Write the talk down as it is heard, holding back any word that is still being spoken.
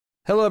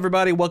Hello,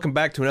 everybody. Welcome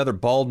back to another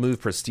Bald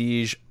Move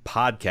Prestige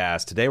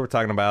podcast. Today, we're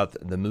talking about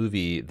the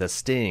movie The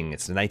Sting.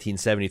 It's a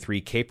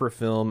 1973 caper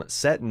film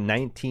set in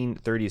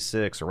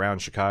 1936 around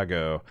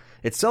Chicago.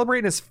 It's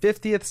celebrating its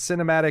 50th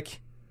cinematic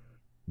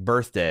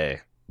birthday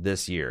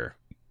this year.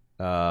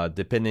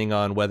 Depending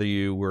on whether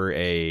you were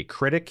a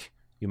critic,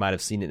 you might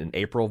have seen it in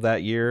April of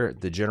that year.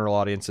 The general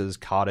audiences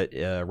caught it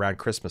around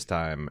Christmas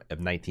time of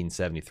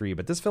 1973.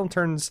 But this film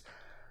turns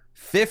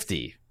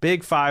 50,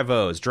 big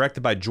 5-0s, directed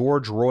by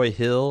George Roy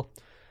Hill.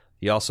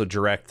 He also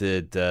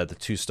directed the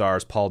two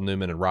stars Paul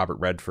Newman and Robert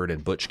Redford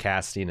in Butch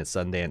Cassidy and a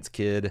Sundance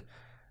Kid.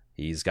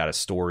 He's got a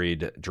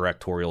storied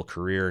directorial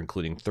career,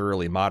 including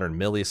Thoroughly Modern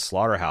Millie,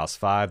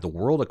 Slaughterhouse-Five, The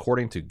World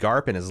According to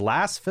Garp, and his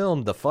last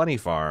film, The Funny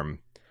Farm,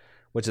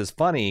 which is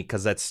funny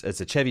because it's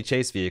a Chevy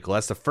Chase vehicle.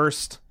 That's the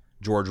first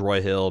George Roy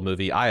Hill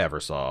movie I ever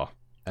saw.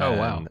 Oh,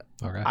 wow.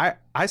 Okay.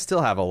 I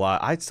still have a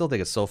lot. I still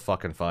think it's so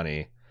fucking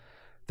funny.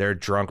 Their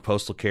drunk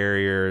postal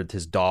carrier,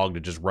 his dog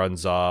that just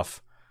runs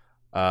off,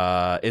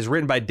 is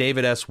written by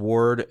David S.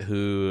 Ward,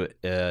 who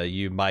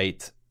you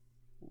might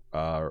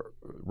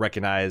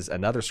recognize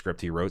another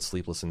script he wrote,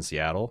 Sleepless in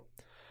Seattle.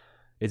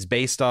 It's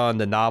based on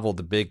the novel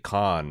The Big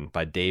Con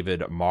by David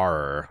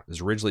Marrer. It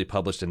was originally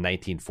published in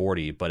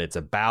 1940, but it's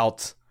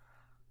about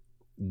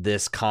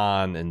this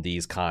con and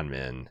these con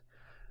men.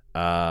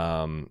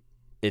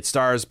 It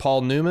stars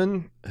Paul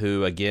Newman,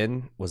 who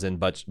again was in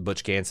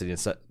Butch Cassidy and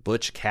his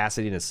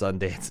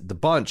Sundance, the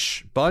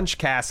Bunch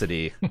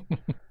Cassidy,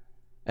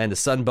 and the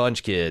Sun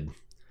Bunch Kid.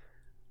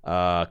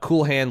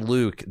 Cool Hand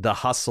Luke, The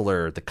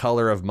Hustler, The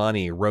Color of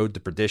Money, Road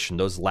to Perdition.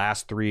 Those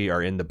last three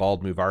are in the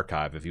Bald Move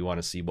archive if you want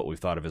to see what we've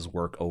thought of his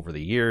work over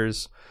the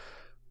years.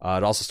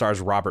 It also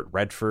stars Robert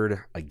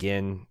Redford.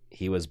 Again,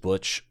 he was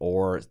Butch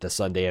or the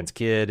Sundance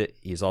Kid.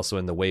 He's also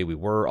in The Way We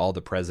Were, All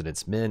the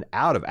President's Men,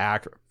 Out of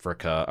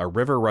Africa, A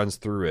River Runs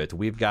Through It.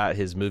 We've got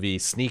his movie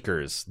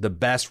Sneakers, the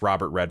best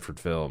Robert Redford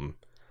film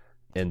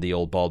in the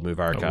old Bald Move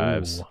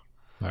archives.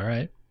 Ooh. All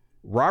right.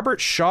 Robert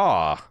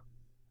Shaw,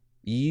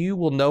 you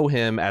will know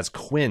him as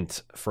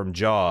Quint from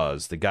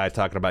Jaws, the guy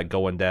talking about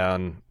going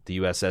down the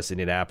USS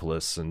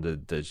Indianapolis and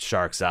the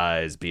shark's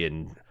eyes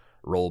being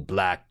rolled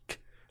black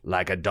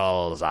like a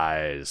doll's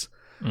eyes.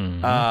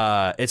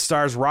 Mm-hmm. It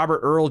stars Robert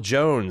Earl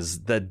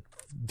Jones, the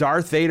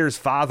Darth Vader's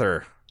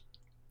father.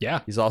 Yeah,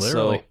 he's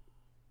also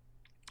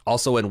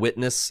in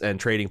Witness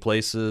and Trading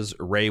Places.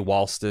 Ray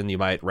Walston, you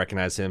might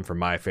recognize him from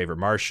My Favorite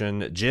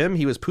Martian. Jim,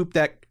 he was Poop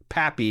Deck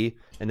Pappy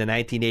in the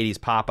 1980s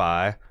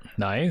Popeye.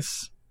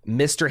 Nice.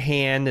 Mr.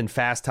 Hand in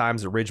Fast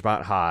Times at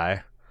Ridgemont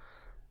High.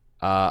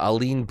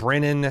 Aline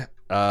Brennan,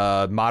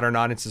 modern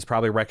audiences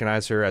probably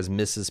recognize her as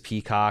Mrs.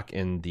 Peacock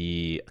in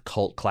the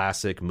cult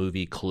classic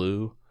movie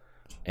Clue.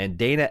 And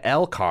Dana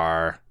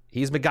Elcar,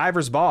 he's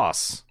MacGyver's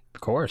boss. Of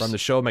course. From the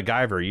show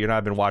MacGyver. You and I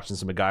have been watching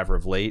some MacGyver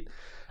of late.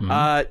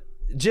 Mm-hmm.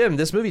 Jim,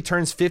 this movie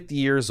turns 50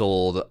 years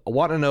old. I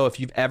want to know if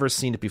you've ever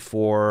seen it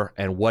before,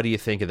 and what do you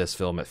think of this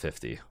film at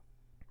 50?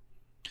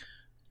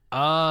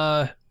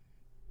 I've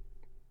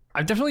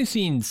definitely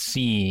seen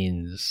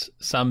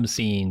some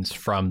scenes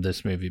from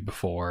this movie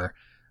before,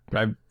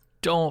 but I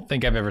don't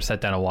think I've ever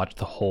sat down and watched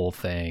the whole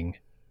thing.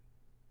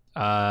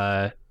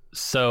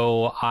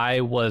 So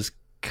I was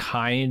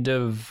kind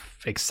of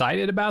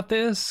excited about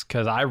this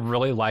because I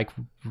really like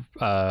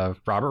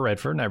Robert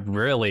Redford, and I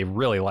really,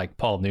 really like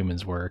Paul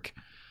Newman's work.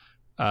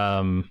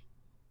 And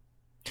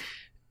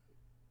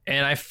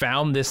I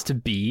found this to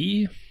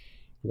be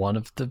one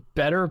of the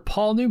better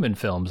Paul Newman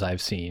films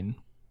I've seen.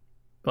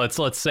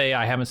 Let's say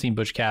I haven't seen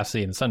Butch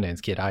Cassidy and the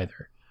Sundance Kid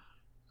either.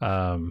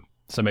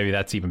 So maybe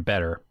that's even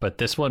better. But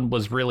this one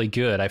was really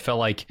good. I felt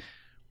like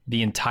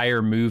the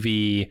entire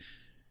movie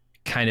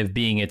kind of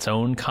being its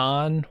own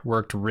con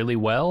worked really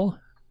well.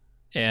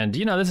 And,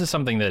 you know, this is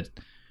something that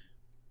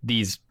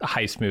these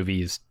heist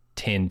movies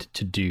tend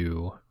to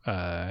do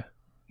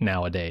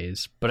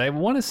nowadays. But I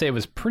want to say it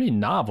was pretty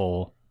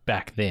novel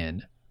back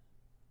then.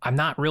 I'm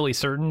not really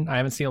certain. I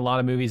haven't seen a lot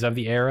of movies of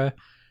the era,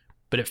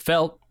 but it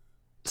felt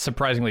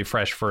surprisingly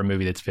fresh for a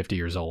movie that's 50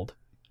 years old.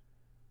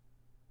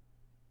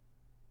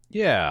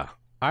 Yeah,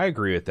 I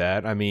agree with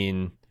that. I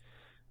mean,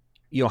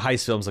 you know,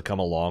 heist films have come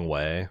a long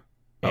way.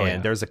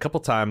 And there's a couple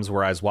times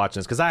where I was watching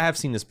this, because I have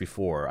seen this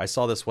before. I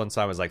saw this one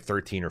time I was like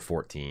 13 or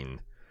 14.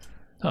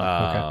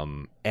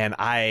 Okay. And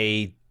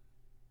I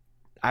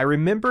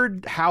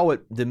remembered how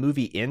the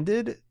movie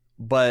ended,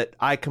 but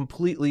I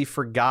completely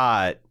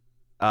forgot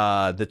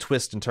the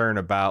twist and turn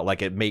about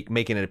like it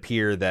making it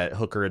appear that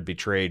Hooker had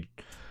betrayed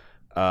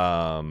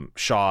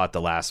Shaw at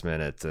the last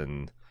minute,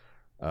 and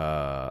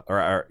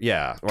I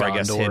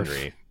guess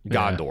Henry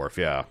Gondorf,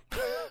 yeah.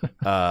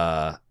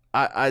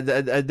 I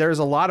there's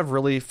a lot of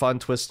really fun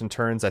twists and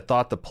turns. I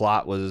thought the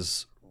plot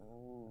was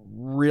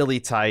really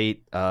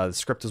tight. The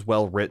script is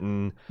well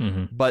written,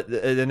 but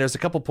then there's a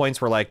couple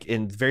points where, like,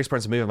 in various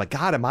parts of the movie, I'm like,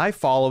 God, am I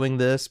following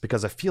this?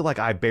 Because I feel like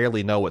I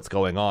barely know what's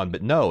going on.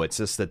 But no, it's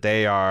just that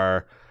they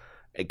are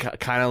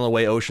kind of the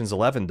way Ocean's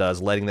 11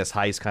 does, letting this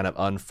heist kind of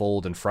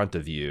unfold in front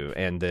of you,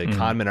 and the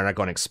con men are not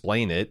going to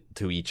explain it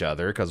to each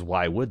other, because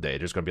why would they? They're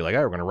just going to be like,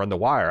 "Oh, we're going to run the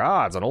wire.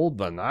 It's an old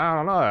one. I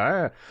don't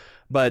know."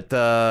 But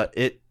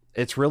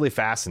it's really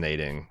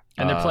fascinating,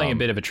 and they're playing a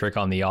bit of a trick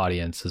on the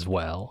audience as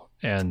well,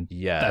 and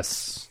yes,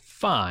 that's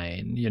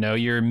fine.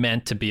 You're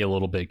meant to be a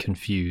little bit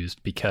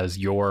confused because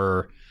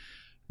you're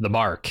the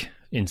mark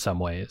in some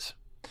ways.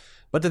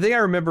 But the thing I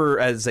remember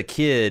as a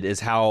kid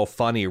is how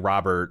funny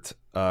Paul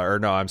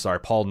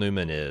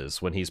Newman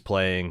is when he's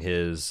playing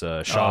his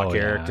Shaw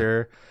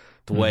character. Yeah.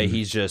 The way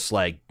he's just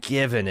like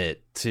giving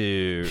it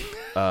to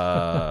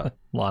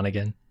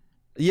Lonergan.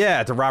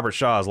 Yeah, to Robert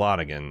Shaw's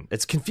Lonergan.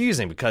 It's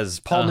confusing because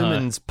Paul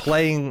Newman's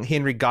playing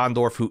Henry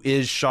Gondorff, who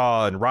is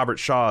Shaw, and Robert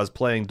Shaw is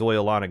playing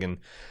Doyle Lonergan.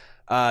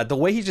 The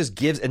way he just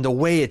gives, and the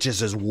way it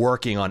just is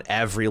working on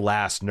every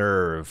last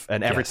nerve,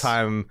 and every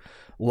time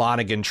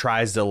Lonergan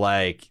tries to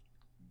like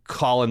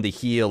call him the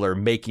heel or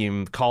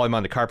call him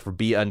on the carpet for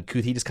being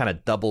uncouth, he just kind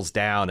of doubles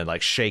down and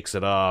like shakes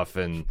it off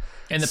and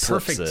the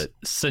perfect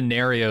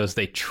scenarios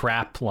they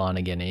trap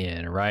Lonergan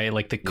in, right?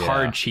 Like the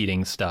card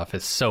cheating stuff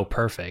is so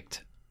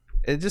perfect.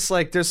 It's just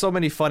like there's so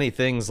many funny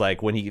things,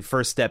 like when he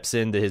first steps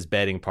into his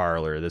betting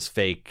parlor, this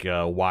fake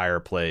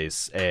wire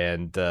place,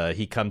 and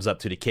he comes up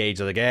to the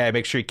cage like, "Hey,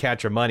 make sure you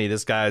count your money.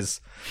 This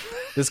guy's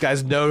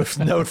known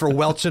for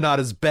welching on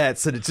his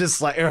bets." And it's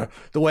just like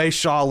the way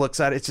Shaw looks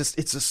at it,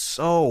 it's just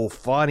so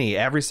funny.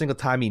 Every single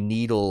time he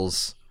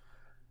needles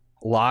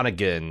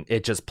Lonergan,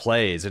 it just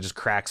plays. It just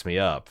cracks me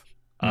up.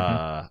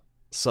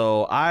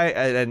 So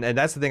and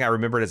that's the thing I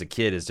remembered as a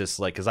kid, is just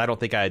like, because I don't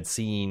think I had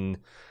seen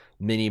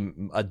many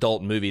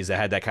adult movies that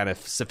had that kind of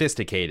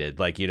sophisticated,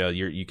 like,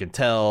 you can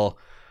tell,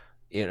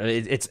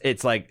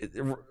 it's like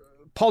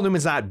Paul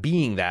Newman's not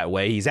being that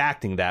way, he's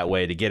acting that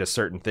way to get a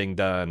certain thing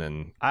done,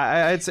 and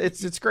it's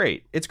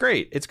great. It's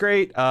great.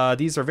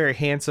 These are very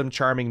handsome,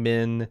 charming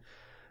men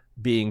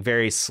being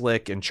very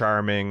slick and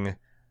charming.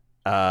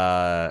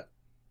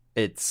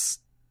 It's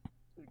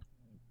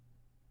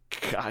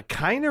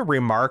kind of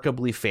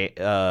remarkably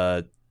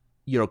clean.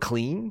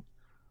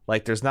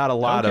 Like, there's not a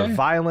lot of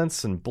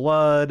violence and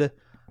blood.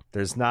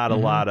 There's not a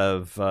lot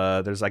of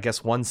there's, I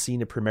guess, one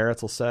scene of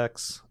premarital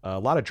sex, a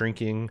lot of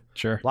drinking,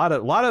 sure, a lot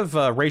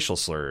of racial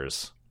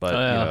slurs, but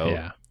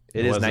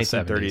it is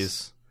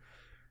 1930s.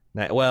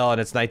 Well, and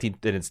it's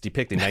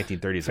depicting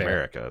 1930s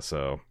America.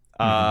 So,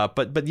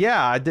 but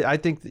yeah, I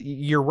think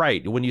you're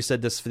right when you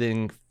said this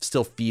thing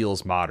still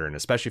feels modern,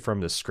 especially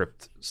from the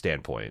script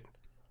standpoint.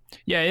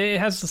 Yeah, it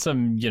has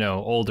some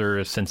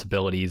older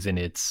sensibilities in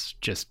its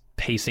just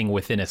pacing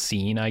within a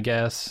scene, I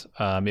guess.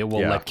 It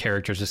will let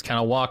characters just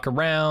kind of walk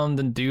around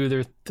and do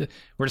their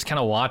we're just kind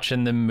of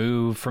watching them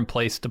move from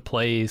place to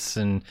place,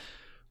 and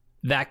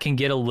that can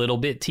get a little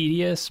bit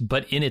tedious,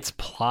 but in its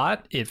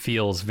plot it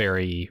feels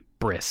very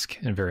brisk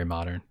and very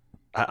modern.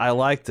 I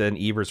liked in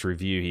Ebert's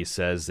review, he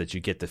says that you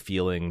get the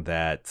feeling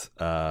that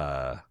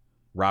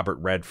Robert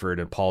Redford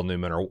and Paul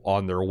Newman are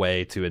on their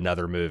way to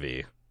another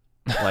movie.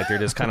 Like, they're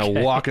just kind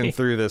of walking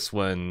through this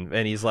one,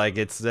 and he's like,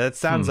 that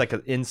sounds like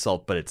an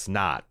insult, but it's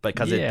not,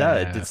 because it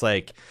does. It's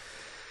like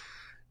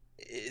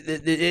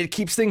it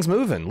keeps things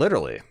moving,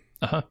 literally.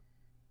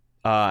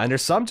 And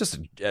there's some just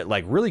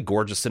like really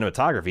gorgeous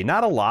cinematography.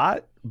 Not a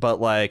lot,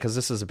 but like, because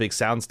this is a big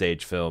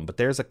soundstage film, but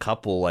there's a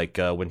couple, like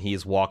when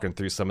he's walking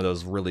through some of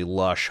those really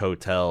lush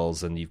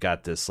hotels, and you've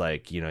got this,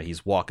 like,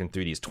 he's walking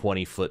through these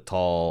 20-foot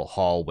tall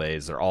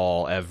hallways. They're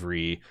all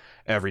every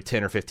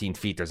 10 or 15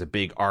 feet, there's a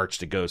big arch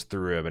that goes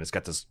through him, and it's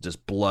got this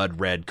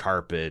blood red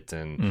carpet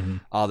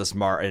and all this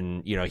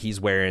and he's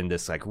wearing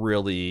this like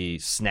really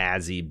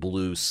snazzy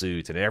blue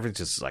suit, and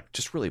everything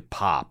just really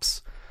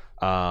pops.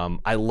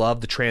 I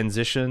love the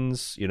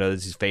transitions.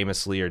 These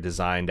famously are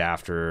designed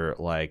after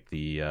like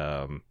the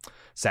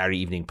Saturday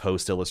Evening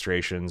Post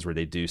illustrations, where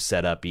they do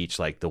set up each,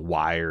 like, the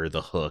wire,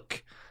 the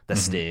hook, the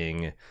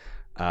sting.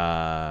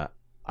 I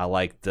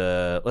like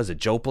the, what is it,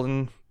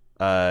 Joplin?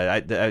 I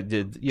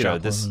did,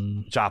 Joplin, this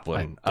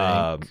Joplin.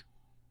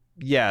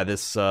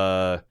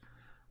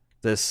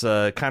 This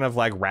kind of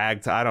like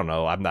ragtime. I don't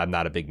know. I'm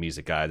not a big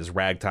music guy. This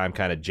ragtime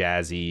kind of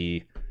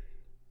jazzy.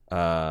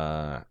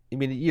 I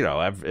mean,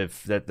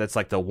 if that's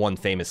like the one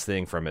famous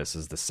thing from this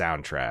is the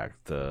soundtrack,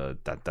 the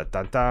dun, dun,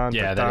 dun, dun,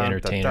 that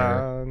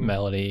entertainer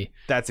melody.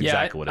 That's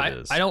exactly what it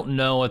is. I don't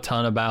know a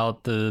ton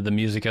about the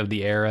music of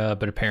the era,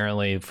 but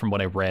apparently, from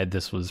what I read,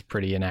 this was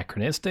pretty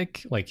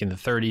anachronistic. Like in the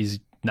 30s,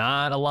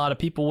 not a lot of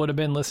people would have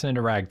been listening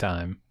to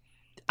ragtime,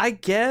 I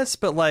guess,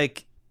 but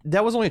like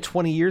that was only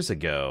 20 years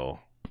ago.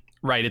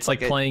 Right, it's like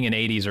playing an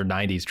 80s or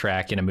 90s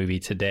track in a movie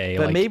today.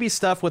 But like, maybe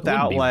stuff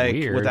without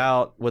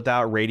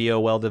without radio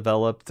well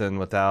developed, and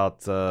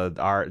without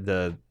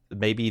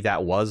maybe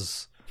that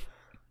was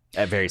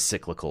very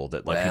cyclical.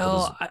 That like,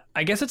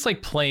 I guess it's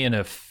like playing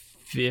a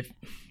 50s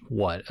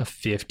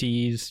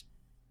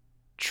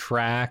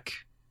track,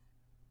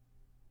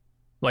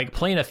 like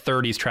playing a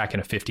 30s track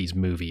in a 50s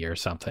movie or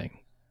something.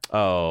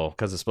 Oh,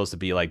 because it's supposed to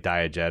be like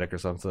diegetic or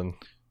something.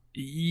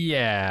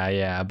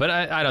 Yeah, but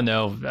I don't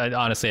know.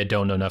 Honestly, I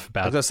don't know enough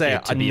about. I was gonna say,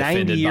 to be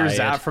 90 years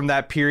by out it. from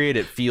that period,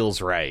 it feels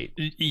right.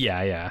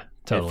 Yeah,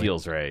 totally. It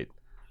feels right.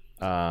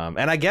 And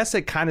I guess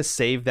it kind of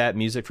saved that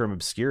music from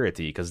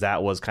obscurity because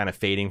that was kind of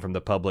fading from the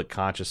public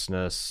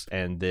consciousness.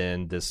 And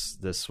then this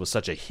was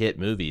such a hit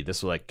movie.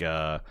 This was like,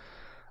 I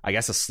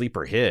guess, a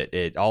sleeper hit.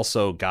 It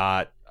also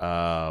got,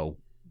 what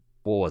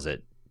was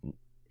it,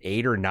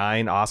 8 or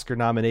 9 Oscar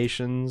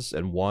nominations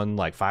and won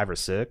like 5 or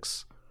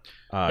 6.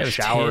 It was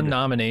 10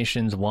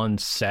 nominations, won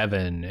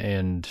 7,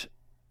 and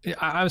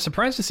I was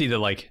surprised to see that.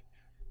 Like,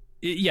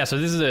 yeah, so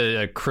this is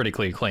a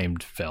critically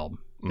acclaimed film.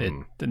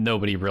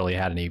 Nobody really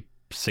had any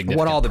significant.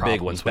 Won all the problems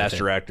big ones: with best it.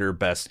 director,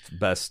 best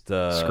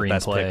screenplay,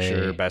 best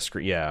picture, best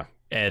screen. Yeah,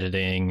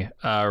 editing.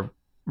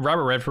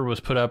 Robert Redford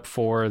was put up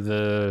for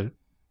the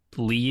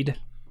lead.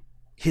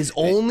 His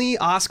only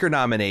Oscar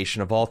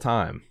nomination of all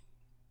time,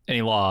 and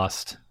he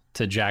lost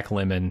to Jack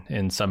Lemmon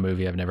in some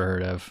movie I've never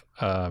heard of.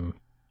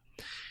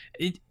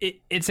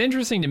 It's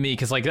interesting to me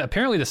because, like,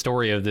 apparently the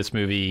story of this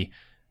movie,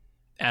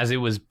 as it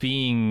was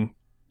being,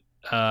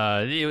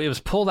 it was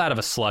pulled out of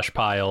a slush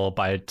pile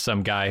by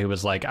some guy who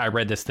was like, I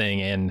read this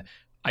thing and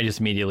I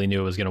just immediately knew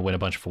it was going to win a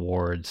bunch of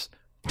awards.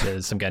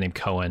 Some guy named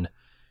Cohen,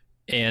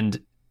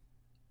 and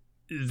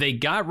they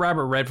got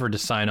Robert Redford to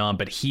sign on,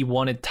 but he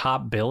wanted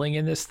top billing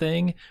in this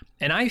thing.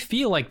 And I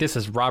feel like this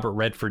is Robert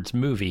Redford's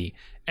movie.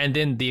 And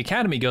then the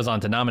Academy goes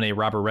on to nominate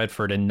Robert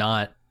Redford and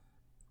not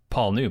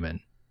Paul Newman.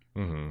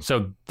 Mm-hmm.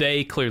 So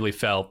they clearly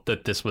felt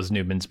that this was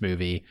Newman's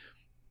movie.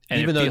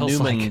 And even though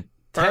Newman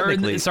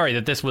technically...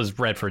 that this was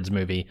Redford's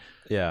movie.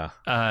 Yeah.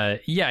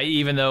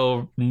 Even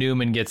though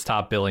Newman gets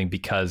top billing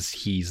because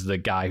he's the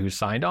guy who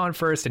signed on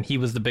first and he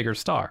was the bigger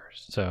star.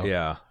 So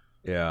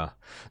Yeah.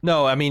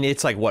 No, I mean,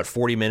 it's like, what,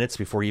 40 minutes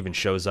before he even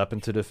shows up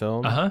into the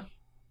film? Uh-huh.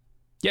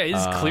 Yeah,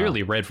 it's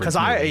clearly Redford's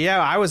movie.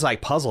 I was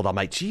like puzzled. I'm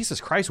like, Jesus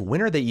Christ,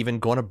 when are they even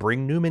going to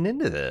bring Newman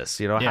into this?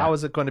 You know, how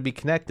is it going to be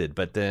connected?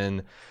 But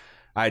then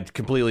I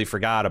completely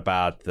forgot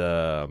about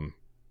the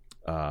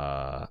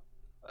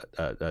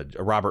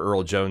Robert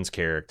Earl Jones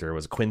character.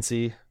 Was it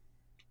Quincy?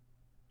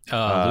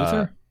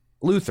 Luther.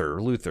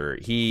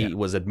 He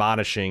was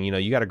admonishing,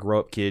 you got to grow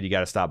up, kid. You got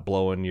to stop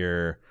blowing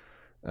your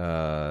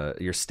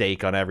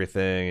steak on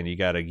everything, and you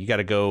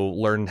gotta go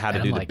learn how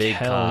to do the big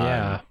con.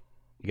 Yeah.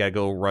 You gotta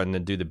go run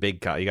and do the big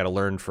con. You gotta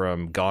learn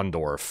from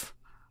Gondorf.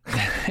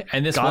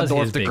 And this Gondorf was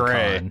his the big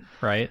Gray. con,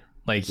 right?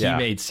 Like he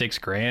made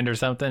 $6,000 or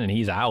something, and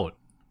he's out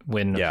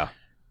when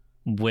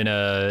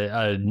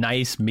a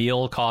nice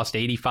meal cost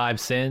 85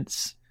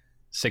 cents.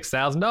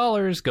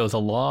 $6,000 goes a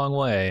long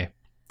way.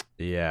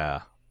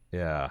 Yeah.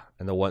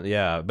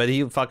 And but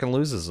he fucking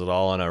loses it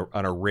all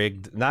on a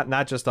rigged,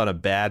 not just on a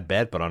bad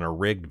bet, but on a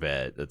rigged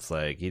bet. It's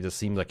like he just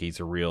seems like he's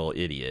a real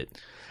idiot.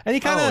 And he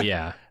kind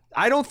of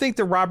I don't think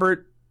that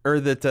Robert or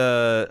that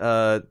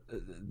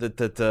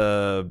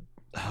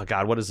oh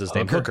God, what is his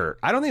name? Hooker.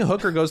 I don't think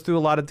Hooker goes through a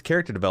lot of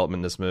character development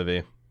in this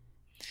movie.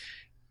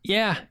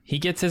 Yeah, he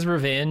gets his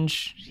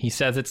revenge. He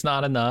says it's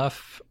not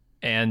enough,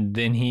 and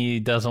then he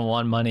doesn't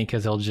want money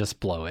because he'll just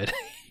blow it.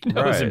 He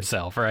knows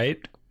himself, right?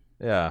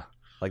 Yeah.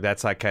 Like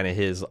that's like kind of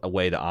his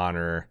way to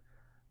honor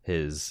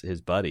his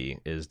buddy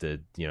is to,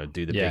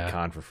 do the big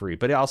con for free.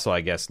 But also,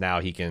 I guess now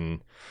all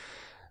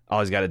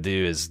he's got to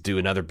do is do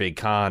another big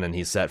con and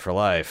he's set for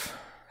life.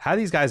 How do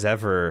these guys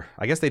ever,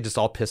 I guess they just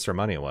all piss their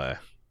money away.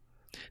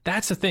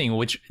 That's the thing,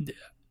 which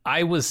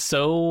I was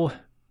so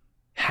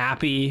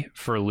happy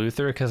for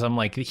Luther because I'm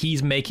like,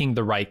 he's making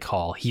the right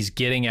call. He's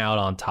getting out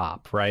on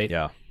top, right?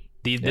 Yeah.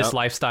 This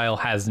lifestyle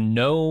has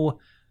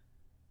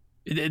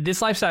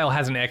this lifestyle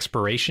has an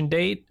expiration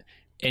date.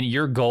 And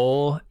your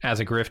goal as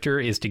a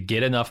grifter is to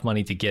get enough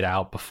money to get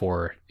out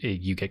before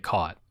you get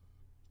caught.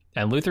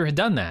 And Luther had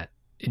done that.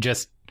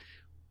 Just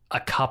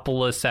a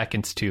couple of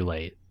seconds too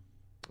late.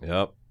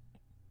 Yep.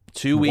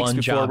 2 weeks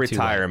before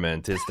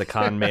retirement is the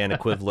con man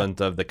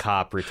equivalent of the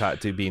cop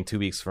to being 2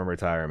 weeks from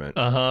retirement.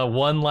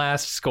 One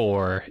last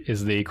score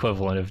is the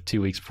equivalent of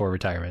 2 weeks before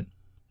retirement.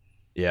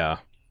 Yeah.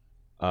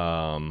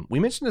 We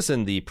mentioned this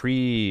in the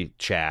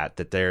pre-chat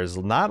that there's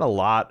not a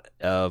lot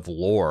of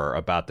lore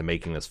about the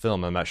making of this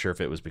film. I'm not sure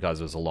if it was because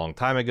it was a long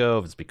time ago,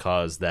 if it's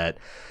because that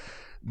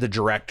the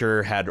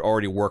director had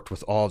already worked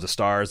with all of the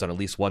stars on at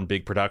least one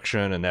big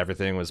production and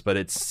everything was, but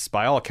it's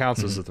by all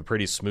accounts, this is a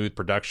pretty smooth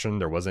production.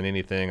 There wasn't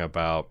anything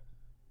about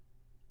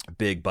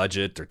big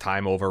budget or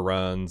time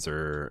overruns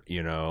or,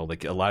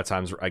 like a lot of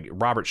times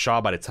Robert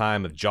Shaw by the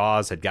time of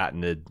Jaws had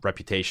gotten the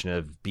reputation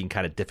of being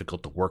kind of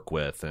difficult to work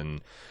with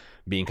and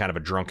being kind of a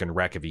drunken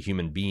wreck of a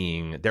human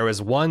being. There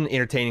was one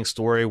entertaining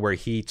story where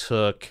he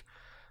took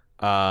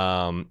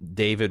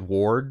David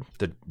Ward,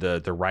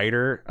 the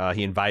writer.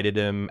 He invited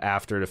him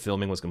after the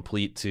filming was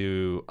complete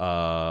to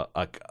a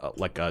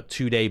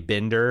 2-day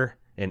bender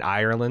in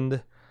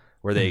Ireland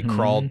where they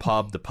crawled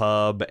pub to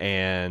pub,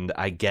 and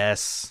I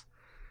guess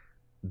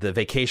the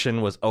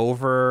vacation was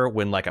over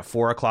when, like, at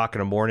 4:00 in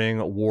the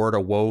morning, Ward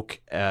awoke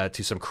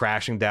to some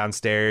crashing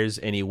downstairs,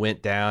 and he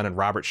went down, and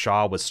Robert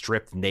Shaw was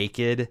stripped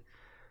naked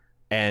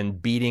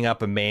and beating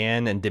up a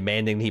man and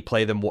demanding he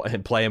play him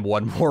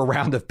one more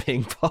round of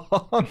ping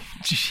pong.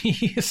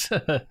 Jesus.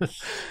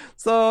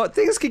 So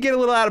things could get a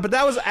little out of, but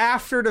that was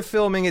after the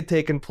filming had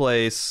taken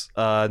place.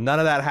 None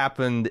of that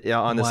happened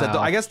on the set.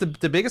 I guess the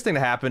biggest thing to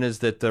happen is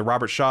that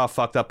Robert Shaw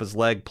fucked up his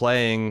leg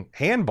playing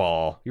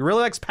handball. He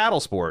really likes paddle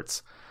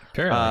sports.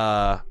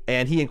 Apparently.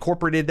 And he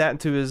incorporated that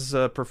into his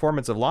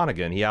performance of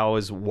Lonergan. He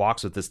always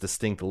walks with this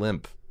distinct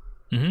limp.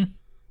 Mm-hmm.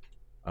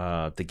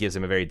 That gives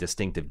him a very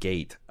distinctive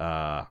gait.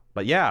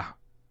 But yeah,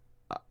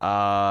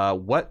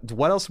 what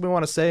else do we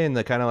want to say in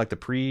the kind of like the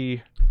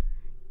pre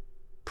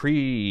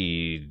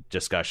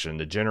discussion,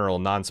 the general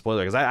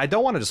non-spoiler? Because I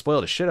don't want to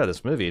spoil the shit out of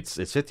this movie. It's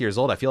 50 years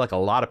old. I feel like a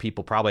lot of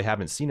people probably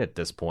haven't seen it at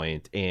this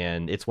point,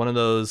 and it's one of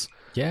those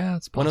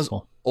it's possible. one of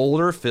those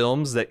older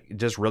films that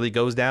just really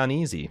goes down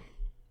easy.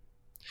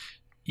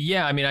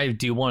 Yeah, I mean, I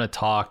do want to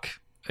talk.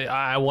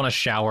 I want to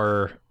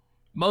shower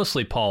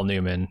mostly Paul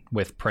Newman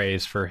with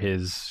praise for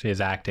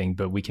his acting,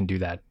 but we can do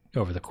that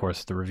over the course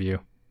of the review.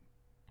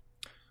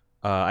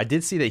 I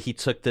did see that he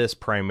took this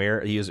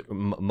he was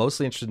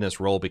mostly interested in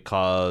this role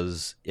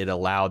because it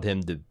allowed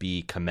him to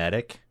be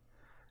comedic.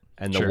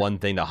 And the one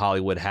thing that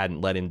Hollywood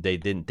hadn't let him, they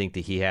didn't think that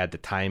he had the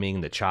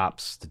timing, the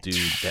chops to do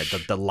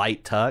the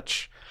light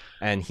touch.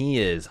 And he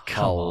is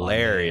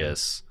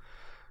hilarious.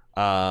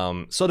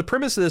 So the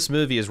premise of this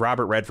movie is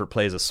Robert Redford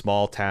plays a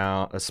small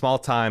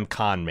time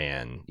con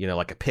man,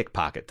 like a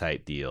pickpocket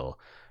type deal.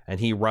 And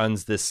he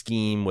runs this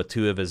scheme with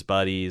two of his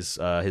buddies,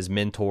 his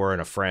mentor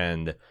and a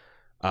friend,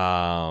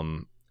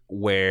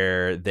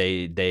 where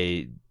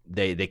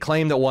they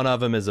claim that one of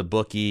them is a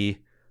bookie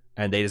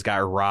and they just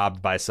got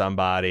robbed by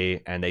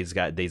somebody, and he's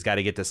got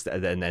to get this,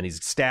 and then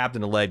he's stabbed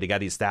in the leg. They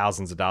got these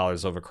thousands of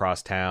dollars over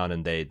across town,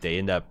 and they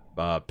end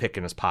up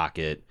picking his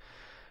pocket.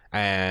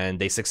 And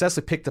they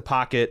successfully picked the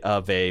pocket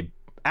of a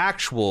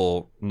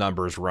actual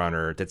numbers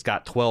runner that's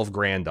got 12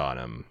 grand on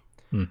him.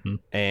 Mm-hmm.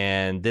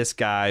 And this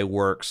guy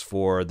works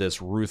for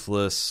this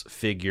ruthless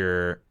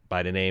figure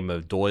by the name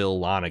of Doyle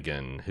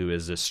Lonergan, who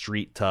is a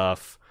street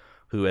tough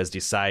who has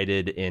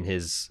decided in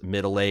his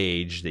middle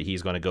age that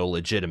he's going to go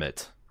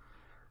legitimate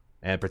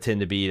and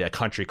pretend to be a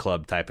country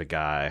club type of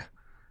guy.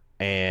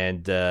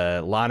 And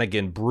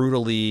Lonergan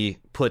brutally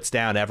puts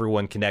down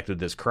everyone connected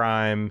to this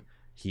crime.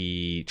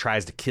 He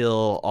tries to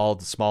kill all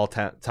the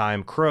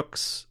small-time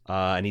crooks,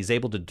 and he's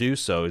able to do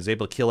so. He's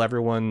able to kill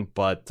everyone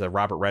but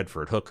Robert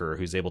Redford, Hooker,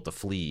 who's able to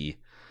flee,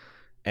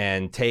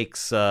 and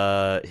takes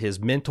his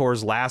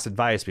mentor's last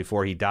advice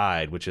before he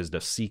died, which is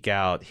to seek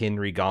out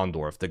Henry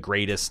Gondorff, the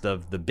greatest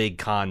of the big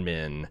con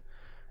men,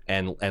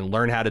 and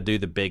learn how to do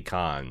the big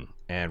con.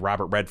 And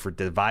Robert Redford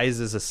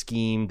devises a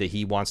scheme that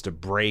he wants to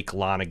break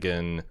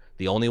Lonergan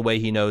the only way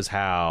he knows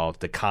how,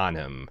 to con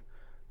him.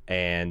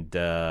 And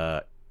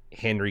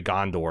Henry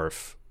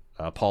Gondorff,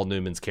 Paul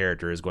Newman's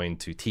character, is going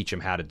to teach him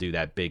how to do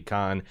that big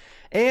con,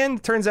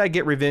 and turns out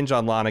get revenge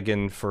on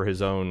Lonergan for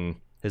his own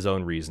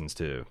reasons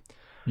too.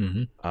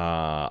 Mm-hmm.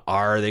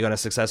 Are they going to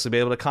successfully be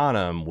able to con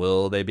him?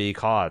 Will they be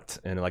caught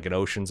in like an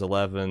Ocean's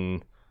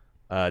 11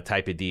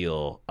 type of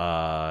deal?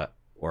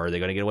 Or are they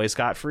going to get away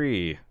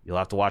scot-free? You'll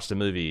have to watch the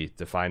movie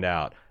to find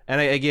out. And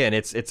again,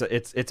 it's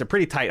a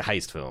pretty tight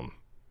heist film.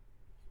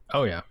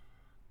 Oh yeah.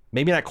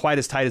 Maybe not quite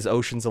as tight as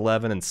Ocean's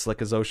 11 and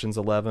slick as Ocean's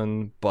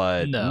 11,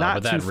 but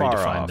not too far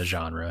off. Redefined the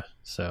genre.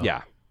 So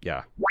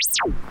yeah.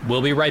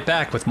 We'll be right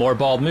back with more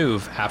Bald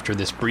Move after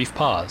this brief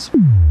pause.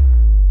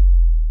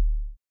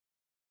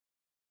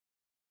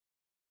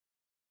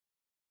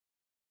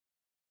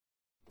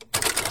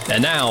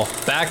 And now,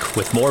 back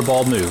with more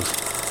Bald Move.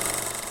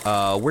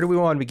 Where do we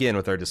want to begin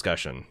with our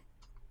discussion?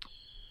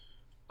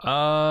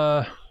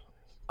 I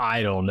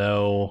don't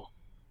know.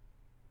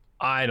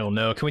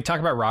 Can we talk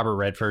about Robert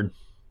Redford?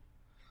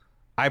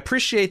 I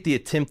appreciate the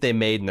attempt they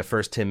made in the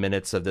first 10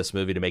 minutes of this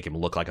movie to make him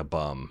look like a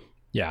bum.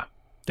 Yeah.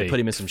 They put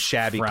him in some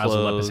shabby frazzled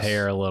clothes. Up his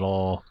hair a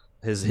little.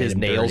 His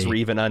nails dirty. were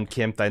even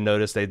unkempt. I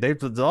noticed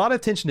there's a lot of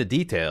attention to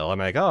detail. I'm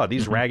like, oh,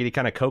 these raggedy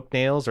kind of coke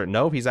nails, or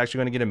no, he's actually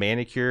going to get a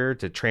manicure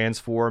to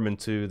transform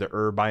into the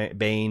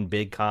urbane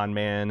big con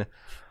man.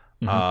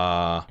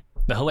 The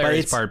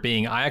hilarious part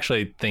being, I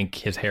actually think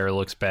his hair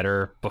looks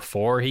better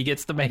before he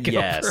gets the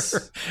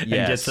makeover and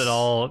gets it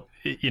all,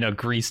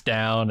 greased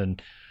down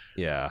and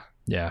yeah.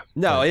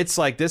 No, it's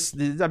like this.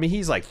 I mean,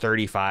 he's like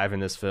 35 in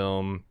this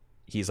film.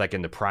 He's like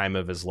in the prime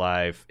of his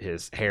life.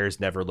 His hair's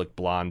never looked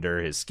blonder.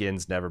 His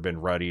skin's never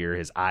been ruddier.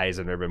 His eyes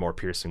have never been more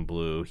piercing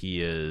blue.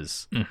 He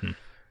is. Mm-hmm.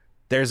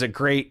 There's a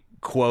great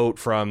quote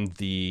from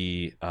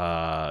the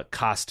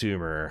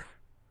costumer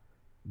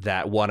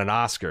that won an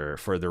Oscar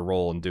for their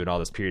role in doing all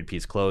this period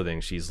piece clothing.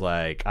 She's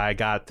like, I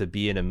got to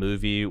be in a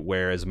movie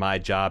where it's my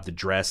job to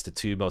dress the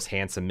two most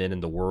handsome men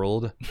in the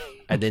world,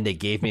 and then they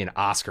gave me an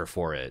Oscar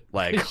for it.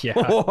 Like,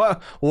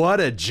 what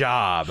a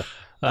job.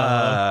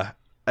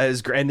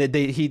 Is great. And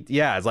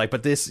it's like,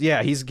 but this,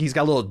 he's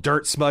got a little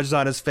dirt smudged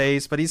on his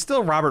face, but he's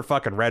still Robert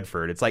fucking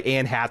Redford. It's like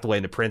Anne Hathaway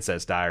in The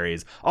Princess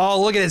Diaries. Oh,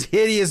 look at this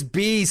hideous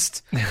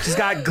beast. She's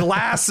got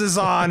glasses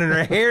on and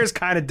her hair's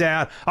kind of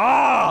down.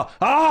 Oh,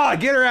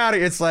 get her out of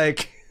here. It's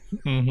like,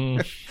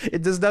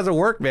 It just doesn't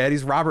work, man.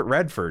 He's Robert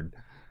Redford.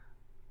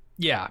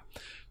 Yeah,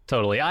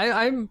 totally.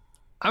 I'm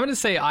going to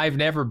say I've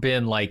never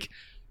been like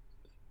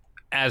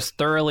as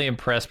thoroughly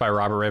impressed by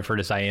Robert Redford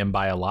as I am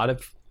by a lot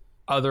of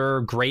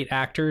other great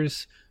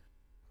actors.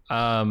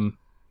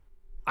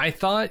 I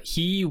thought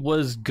he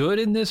was good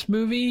in this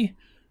movie,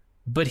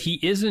 but he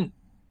isn't,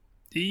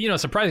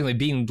 surprisingly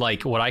being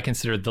like what I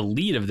consider the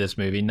lead of this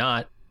movie,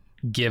 not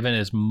given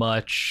as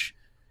much,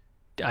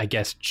 I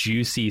guess,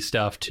 juicy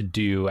stuff to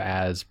do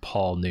as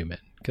Paul Newman.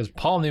 Because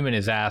Paul Newman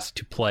is asked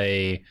to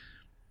play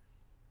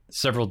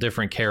several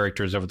different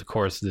characters over the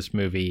course of this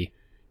movie,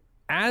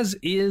 as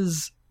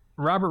is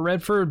Robert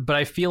Redford, but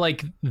I feel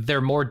like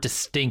they're more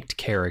distinct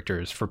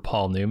characters for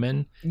Paul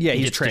Newman. Yeah, he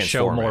he's gets to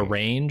show transforming. more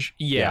range.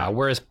 Yeah,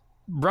 whereas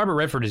Robert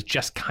Redford is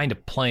just kind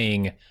of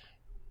playing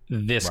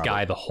this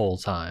guy the whole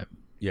time.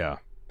 Yeah.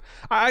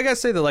 I gotta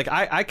say that, like,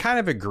 I kind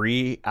of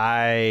agree.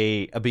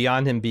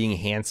 Beyond him being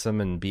handsome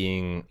and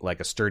being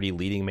like a sturdy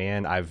leading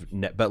man,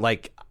 but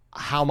like,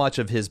 how much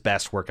of his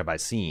best work have I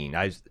seen?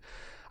 I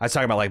was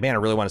talking about, like, man, I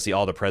really want to see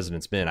All the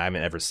President's Men. I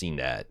haven't ever seen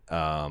that.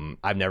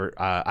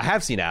 I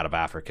have seen Out of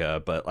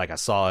Africa, but like, I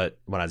saw it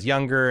when I was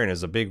younger, and it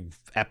was a big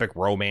epic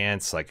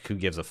romance. Like, who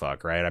gives a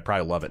fuck, right? I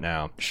probably love it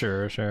now.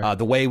 Sure.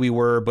 The Way We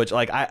Were, but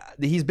like,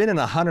 he's been in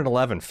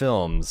 111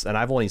 films, and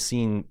I've only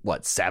seen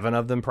 7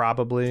 of them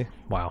probably.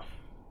 Wow.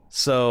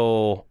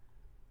 So,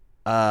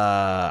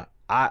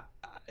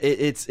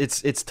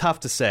 it's tough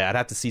to say. I'd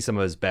have to see some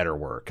of his better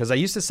work, because I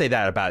used to say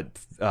that about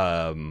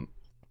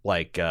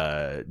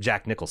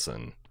Jack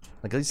Nicholson.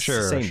 Like, he's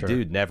the same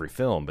dude in every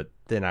film, but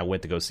then I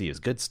went to go see his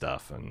good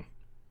stuff, and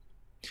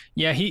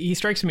yeah, he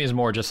strikes me as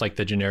more just like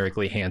the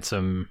generically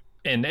handsome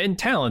and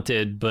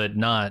talented, but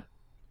not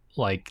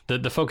like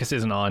the focus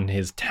isn't on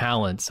his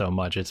talent so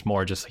much. It's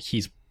more just like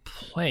he's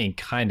playing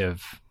kind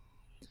of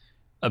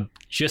a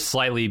just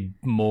slightly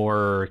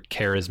more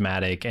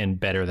charismatic and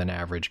better than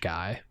average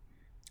guy.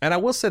 And I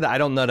will say that I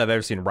don't know that I've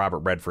ever seen Robert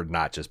Redford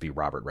not just be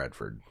Robert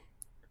Redford.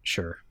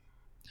 Sure.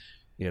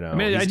 I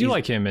mean, I do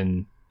like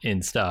him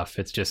in stuff.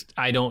 It's just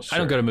I don't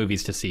go to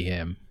movies to see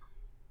him.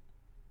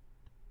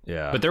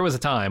 Yeah. But there was a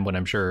time when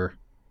I'm sure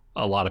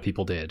a lot of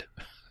people did.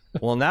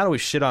 Well, now that we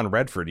shit on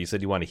Redford, you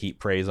said you want to heap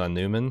praise on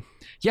Newman.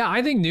 Yeah,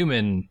 I think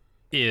Newman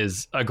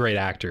is a great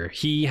actor.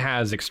 He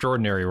has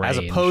extraordinary range.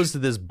 As opposed to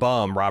this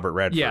bum, Robert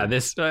Redford. Yeah,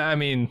 I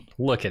mean,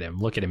 look at him.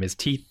 Look at him. His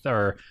teeth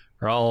are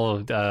all,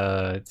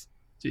 brown,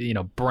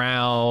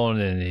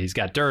 and he's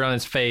got dirt on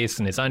his face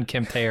and his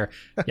unkempt hair.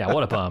 Yeah,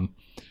 what a bum.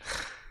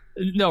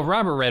 No,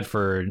 Robert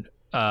Redford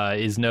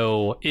is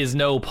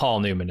no Paul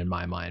Newman in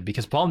my mind,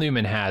 because Paul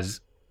Newman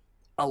has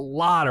a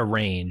lot of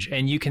range,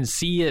 and you can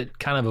see it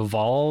kind of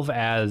evolve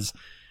as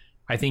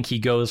I think he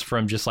goes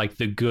from just like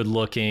the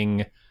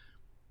good-looking,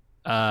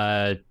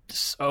 super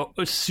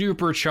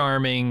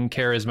charming,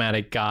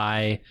 charismatic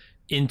guy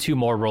into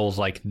more roles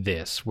like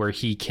this, where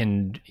he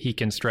can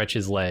stretch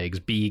his legs,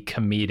 be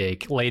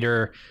comedic.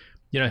 Later,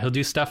 he'll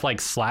do stuff like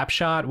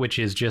Slapshot, which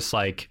is just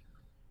like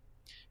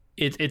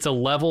it's a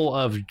level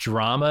of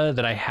drama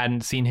that I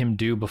hadn't seen him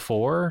do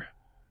before,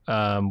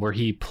 where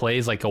he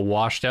plays like a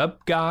washed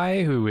up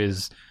guy who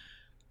is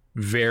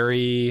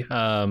very,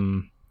 I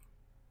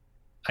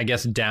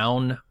guess,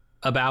 down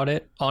about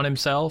it on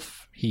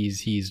himself.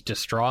 He's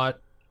distraught.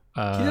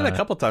 He did a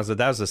couple times, but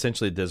that was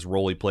essentially this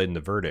role he played in The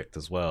Verdict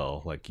as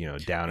well, like,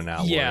 down and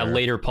out. Yeah,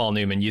 later Paul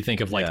Newman. You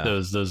think of like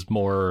those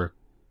more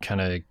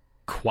kind of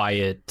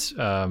quiet,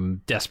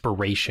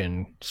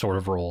 desperation sort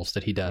of roles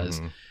that he does.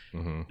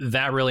 Mm-hmm.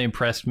 That really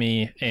impressed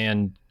me,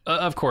 and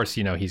of course,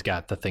 he's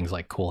got the things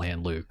like Cool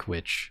Hand Luke,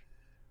 which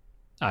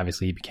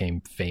obviously he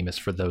became famous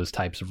for those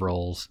types of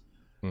roles.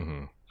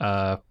 Mm-hmm.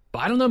 But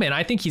I don't know, man.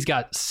 I think he's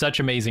got such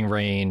amazing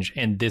range,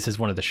 and this is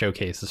one of the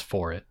showcases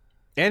for it.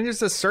 And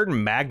there's a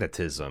certain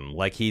magnetism,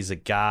 like he's a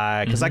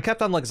guy, because I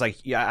kept on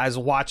looking, I was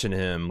watching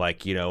him,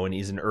 like, and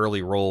he's an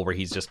early role where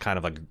he's just kind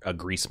of a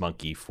grease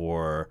monkey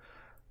for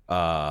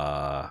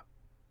a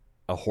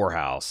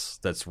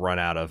whorehouse that's run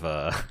out of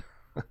the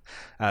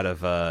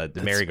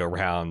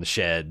merry-go-round, the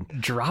shed,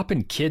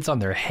 dropping kids on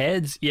their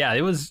heads. Yeah,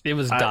 it was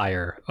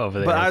dire over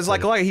there. But I was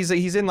like,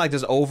 he's in like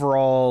this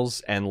overalls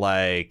and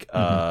like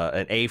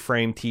an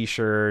A-frame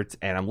T-shirt,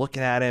 and I'm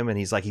looking at him, and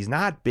he's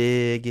not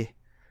big.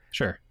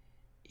 Sure.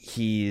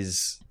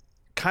 He's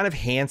kind of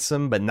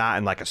handsome, but not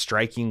in like a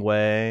striking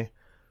way.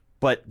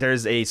 But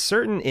there's a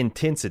certain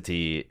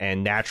intensity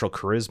and natural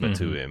charisma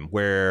to him,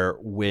 where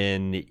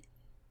when,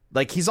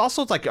 like, he's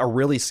also like a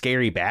really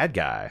scary bad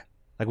guy.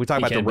 Like we talk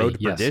about The Road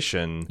to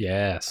Perdition.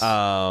 Yes.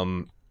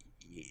 Like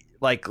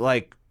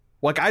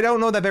I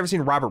don't know that I've ever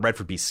seen Robert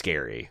Redford be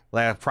scary.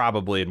 Like,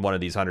 probably in one of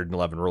these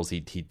 111 roles,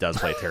 he does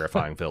play a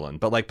terrifying villain.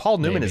 But like Paul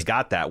Newman has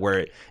got that,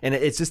 and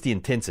it's just the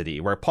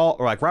intensity where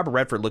Robert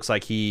Redford looks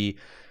like he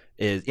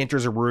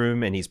enters a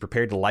room and he's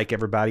prepared to like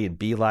everybody and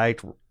be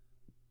liked.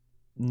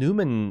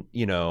 Newman,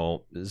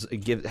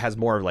 has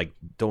more of like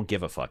don't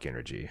give a fuck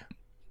energy.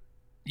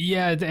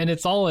 Yeah, and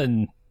it's all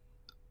in.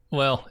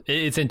 Well,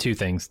 it's in two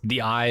things: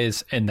 the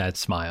eyes and that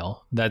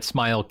smile. That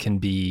smile can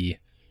be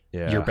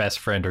your best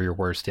friend or your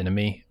worst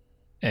enemy.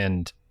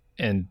 and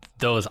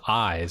those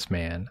eyes,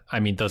 man. I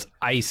mean, those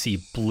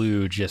icy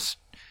blue, just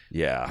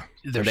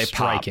they're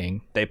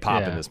striking. They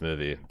pop in this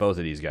movie. Both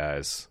of these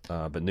guys,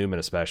 but Newman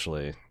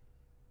especially.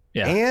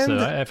 Yeah, and so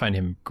I find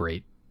him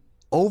great.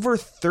 Over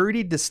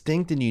 30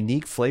 distinct and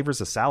unique flavors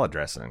of salad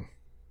dressing.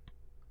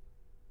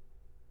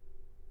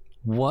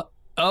 What?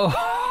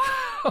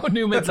 Oh,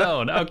 Newman's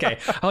Own. Okay.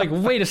 I'm like,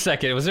 wait a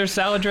second. Was there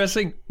salad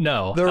dressing?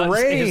 No. The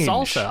range. His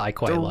salsa, I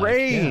quite like. The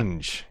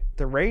range. Yeah.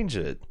 The range.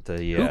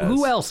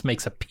 Who else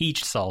makes a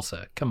peach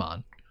salsa? Come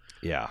on.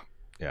 Yeah.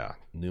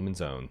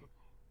 Newman's Own.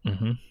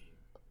 Mm-hmm.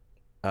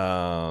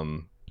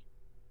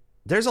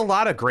 There's a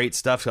lot of great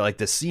stuff. Like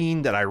the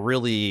scene that I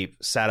really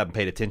sat up and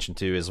paid attention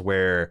to is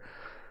where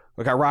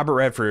we got Robert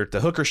Redford. The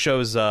hooker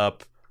shows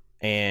up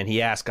and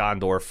he asks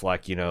Gondorf,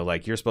 like, you know,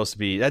 like, you're supposed to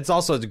be. That's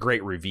also a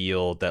great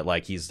reveal that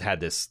like he's had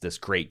this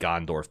great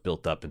Gondorf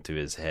built up into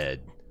his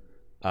head.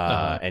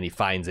 And he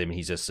finds him.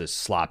 He's just this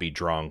sloppy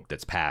drunk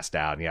that's passed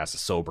out, and he has to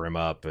sober him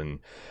up. But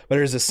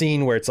there's a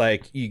scene where it's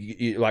like,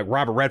 like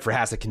Robert Redford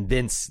has to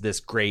convince this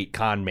great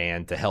con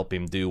man to help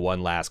him do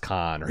one last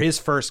con, or his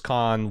first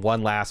con,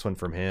 one last one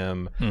from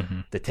him,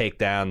 to take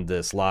down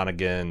this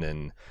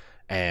Lonergan.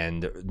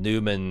 And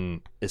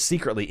Newman is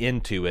secretly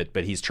into it,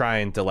 but he's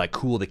trying to like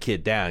cool the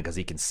kid down because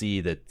he can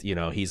see that, you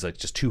know, he's like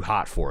just too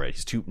hot for it.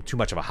 He's too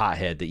much of a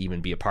hothead to even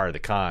be a part of the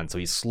con. So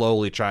he's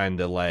slowly trying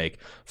to like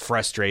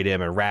frustrate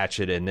him and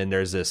ratchet. And then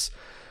there's this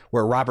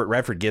where Robert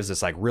Redford gives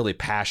this like really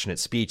passionate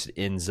speech that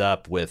ends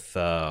up with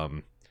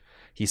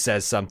he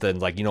says something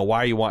like, you know, why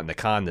are you wanting to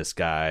con this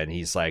guy? And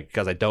he's like,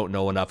 because I don't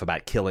know enough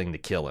about killing to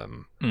kill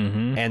him.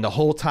 And the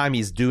whole time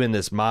he's doing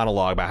this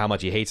monologue about how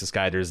much he hates this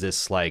guy, there's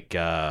this like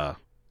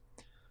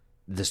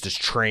this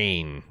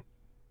train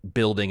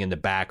building in the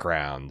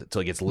background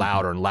until it gets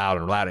louder and louder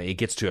and louder. It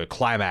gets to a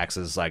climax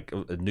as like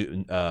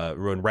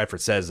when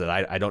Redford says that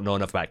I don't know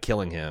enough about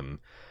killing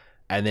him.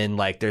 And then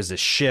like there's a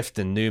shift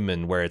in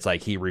Newman where it's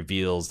like he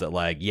reveals that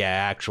like, yeah,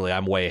 actually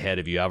I'm way ahead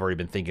of you. I've already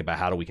been thinking about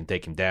how we can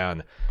take him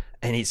down.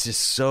 And he's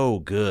just so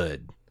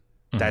good.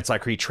 That's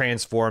like he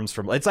transforms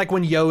from, it's like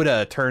when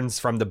Yoda turns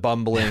from the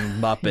bumbling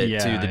Muppet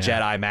to the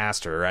Jedi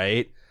Master,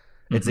 right?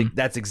 It's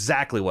that's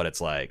exactly what it's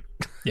like.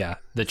 Yeah,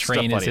 the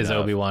train is his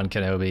Obi-Wan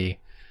Kenobi.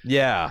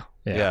 Yeah.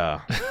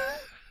 I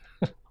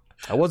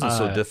wasn't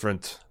so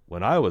different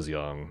when I was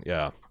young.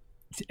 Yeah.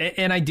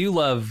 And I do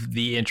love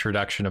the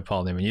introduction of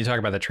Paul Newman. You talk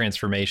about the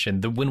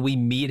transformation. When we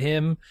meet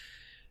him,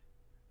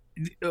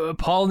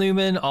 Paul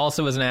Newman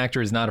also as an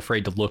actor is not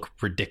afraid to look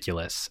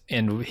ridiculous.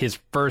 And his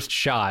first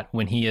shot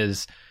when he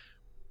is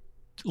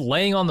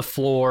laying on the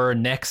floor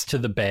next to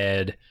the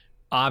bed,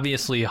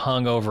 obviously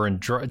hungover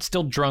and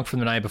still drunk from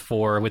the night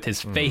before, with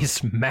his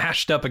face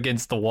mashed up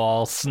against the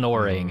wall,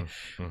 snoring.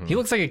 He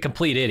looks like a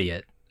complete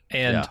idiot.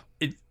 And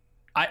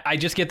I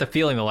just get the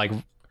feeling that like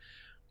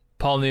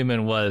Paul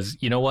Newman was,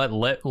 you know what,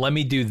 let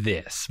me do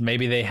this.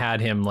 Maybe they had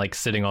him like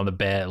sitting on the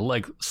bed,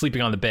 like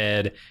sleeping on the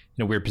bed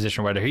in a weird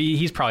position, or whatever.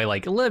 He's probably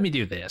like, let me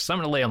do this. I'm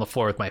going to lay on the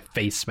floor with my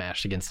face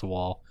smashed against the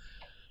wall.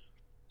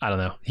 I don't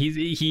know.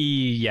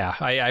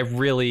 I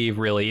really,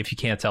 really, if you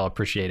can't tell,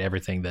 appreciate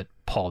everything that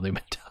Paul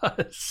Newman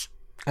does.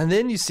 And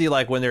then you see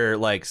like when they're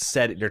like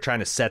they're trying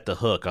to set the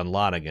hook on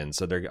Lonergan.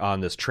 So they're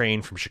on this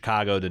train from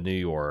Chicago to New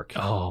York.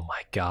 Oh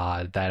my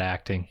God, that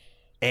acting.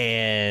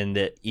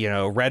 And, you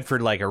know,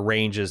 Redford like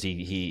arranges,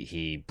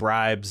 he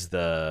bribes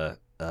the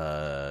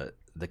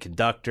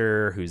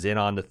conductor who's in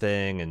on the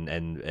thing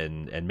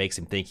and makes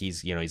him think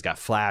he's got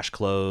flash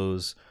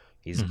clothes.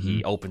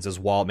 He opens his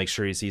wallet, makes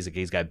sure he sees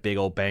he's got a big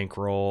old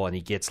bankroll, and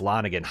he gets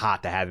Lonergan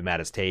hot to have him at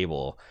his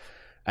table.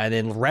 And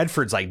then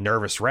Redford's like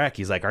nervous wreck.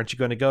 He's like, "Aren't you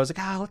going to go?" He's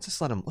like, let's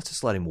just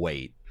let him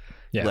wait.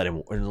 Yeah.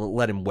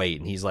 Let him wait.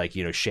 And he's like,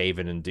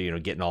 shaving and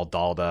getting all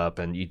dolled up.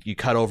 And you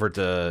cut over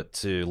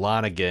to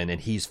Lonergan,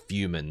 and he's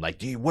fuming. Like,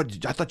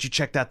 dude, I thought you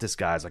checked out this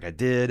guy. He's like, I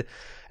did.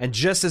 And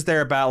just as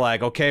they're about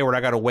like, okay, we're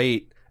not gonna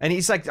wait. And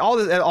he's like,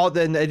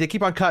 then they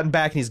keep on cutting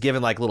back, and he's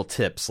giving like little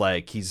tips.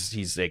 Like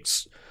he's like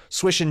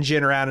swishing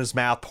gin around his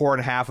mouth,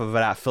 pouring half of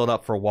it out, filled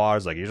up for water.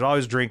 It's like, you should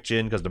always drink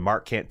gin because the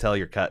mark can't tell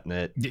you're cutting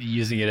it.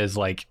 Using it as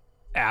like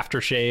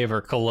aftershave or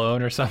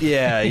cologne or something.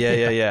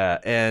 Yeah.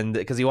 And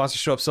because he wants to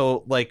show up.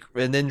 So like,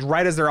 and then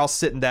right as they're all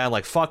sitting down,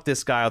 like, fuck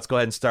this guy, let's go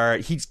ahead and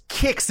start. He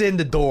kicks in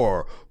the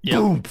door. Yep.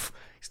 Boom.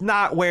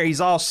 He's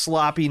all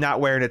sloppy, not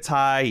wearing a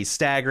tie. He's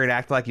staggering,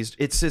 acting like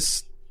it's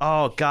just,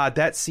 oh God,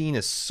 that scene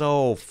is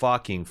so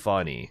fucking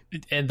funny.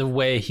 And the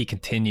way he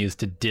continues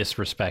to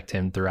disrespect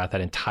him throughout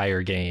that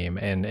entire game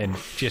and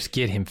just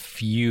get him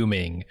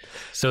fuming.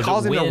 So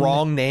calls him the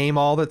wrong name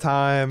all the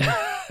time.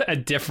 A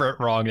different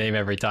wrong name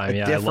every time.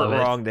 Yeah, different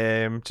wrong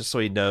name, just so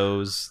he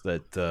knows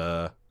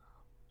that.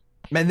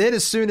 And then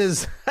as soon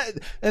as,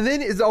 that's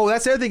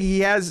the other thing. He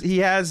has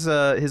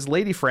his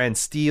lady friend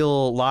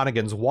steal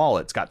Lonergan's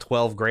wallet. It's got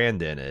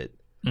 $12,000 in it.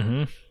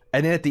 Mm-hmm.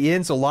 And then at the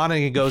end, so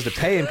Lonergan goes to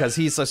pay him because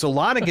so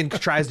Lonergan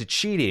tries to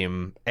cheat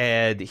him,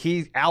 and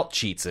he out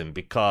cheats him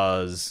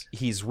because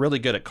he's really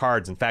good at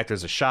cards. In fact,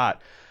 there's a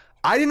shot.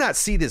 I did not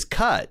see this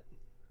cut.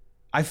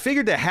 I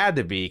figured there had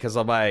to be because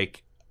I'm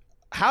like,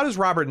 how does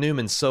Robert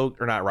Newman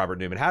or not Robert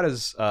Newman? How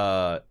does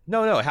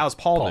how's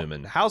Paul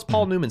Newman? How's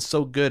Paul Newman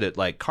so good at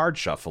like card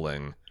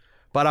shuffling?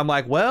 But I'm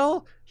like,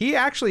 well, he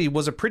actually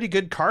was a pretty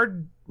good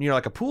card,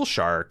 like a pool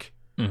shark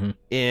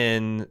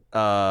in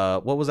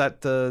what was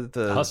that,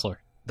 the Hustler.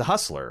 The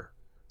Hustler.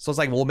 So it's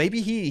like, well,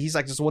 maybe he's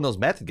like just one of those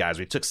method guys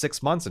where he took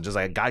 6 months and just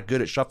like got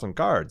good at shuffling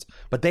cards.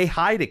 But they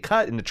hide a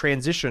cut in the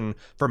transition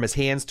from his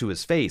hands to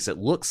his face. It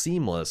looks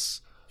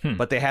seamless.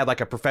 But they had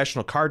like a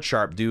professional card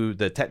sharp do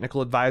the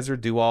technical advisor,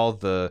 do all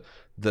the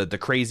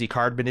crazy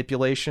card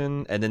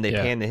manipulation, and then they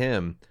pan to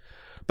him.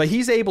 But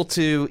he's able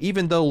to,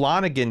 even though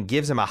Lonergan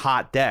gives him a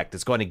hot deck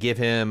that's going to give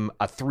him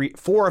a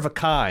 4 of a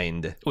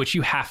kind, which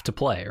you have to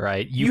play,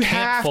 right? You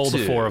can't fold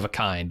a 4 of a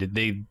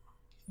kind.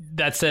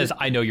 That says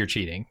I know you're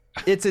cheating.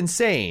 It's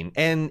insane.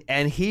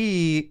 And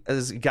he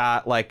has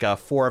got like a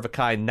 4 of a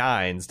kind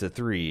 9s to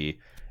 3.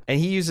 And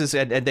he uses,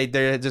 and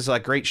they're just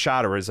like great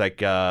shot where it's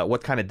like,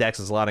 what kind of decks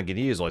does Lonergan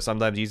use? Like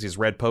sometimes he uses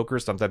red poker,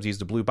 sometimes he uses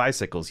the blue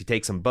bicycles. He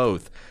takes them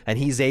both, and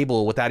he's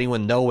able, without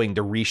anyone knowing,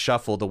 to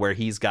reshuffle to where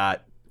he's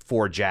got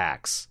 4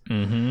 jacks.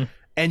 And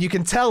you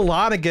can tell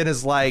Lonergan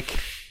is like,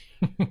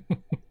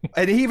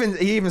 and he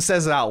even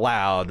says it out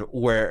loud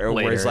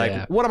where he's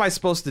like, what am I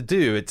supposed to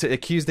do? To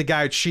accuse the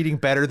guy of cheating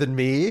better than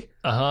me?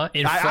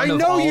 I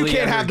know you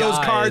can't have those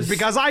cards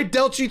because I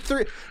dealt you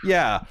 3.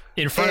 Yeah.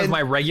 In front of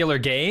my regular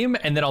game,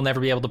 and then I'll never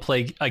be able to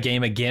play a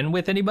game again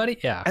with anybody?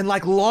 Yeah. And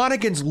like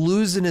Lonergan's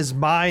losing his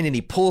mind, and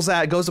he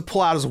goes to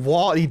pull out his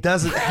wallet, and he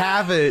doesn't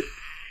have it.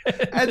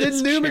 And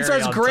then Newman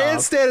starts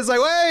grandstanding. It's like,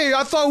 hey,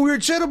 I thought we were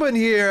gentlemen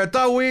here. I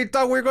thought we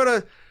were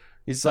gonna.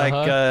 He's like,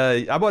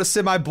 I'm gonna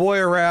send my boy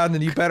around,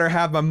 and you better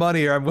have my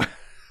money, or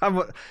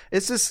I'm.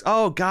 It's just,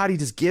 oh God, he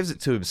just gives it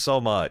to him so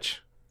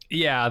much.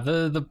 Yeah,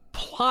 the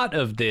plot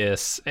of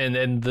this,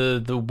 and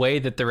the way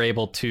that they're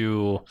able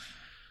to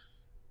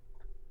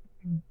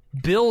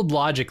build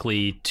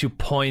logically to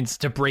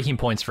breaking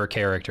points for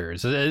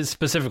characters,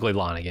 specifically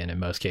Lonergan in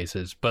most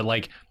cases, but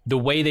like the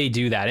way they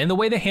do that, and the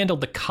way they handled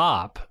the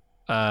cop,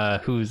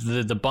 who's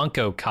the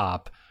bunco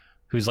cop,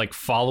 who's like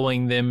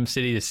following them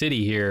city to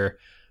city here,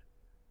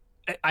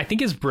 I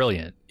think is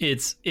brilliant.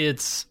 It's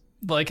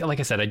like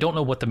I said, I don't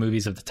know what the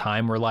movies of the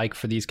time were like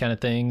for these kind of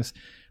things,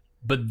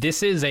 but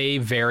this is a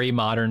very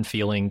modern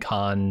feeling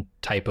con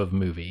type of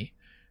movie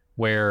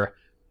where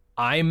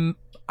I'm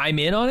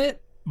in on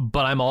it,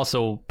 but I'm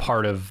also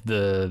part of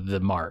the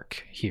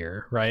mark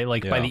here, right?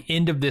 Like by the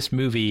end of this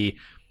movie,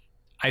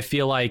 I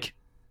feel like,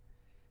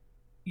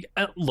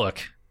 look,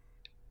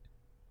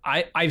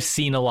 I've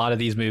seen a lot of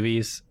these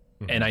movies,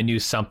 and I knew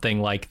something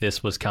like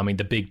this was coming.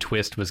 The big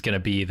twist was going to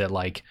be that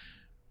like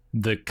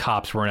the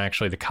cops weren't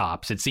actually the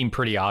cops. It seemed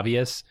pretty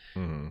obvious.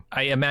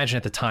 I imagine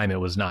at the time it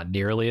was not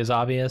nearly as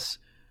obvious.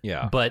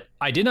 Yeah. But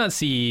I did not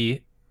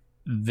see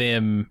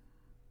them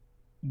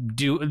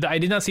I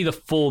did not see the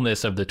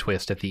fullness of the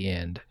twist at the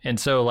end. And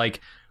so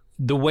like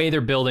the way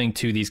they're building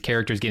to these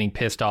characters getting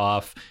pissed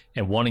off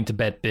and wanting to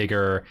bet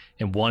bigger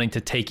and wanting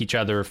to take each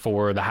other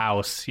for the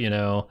house, it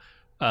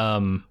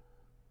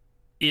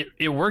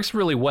works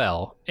really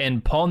well.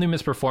 And Paul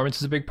Newman's performance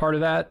is a big part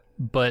of that.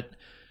 But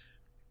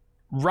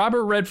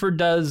Robert Redford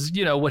does,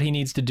 what he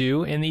needs to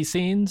do in these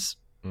scenes.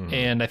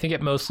 And I think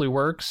it mostly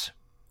works.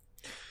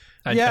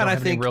 I don't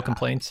have any real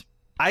complaints.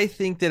 I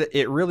think that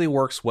it really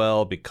works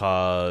well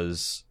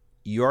because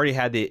you already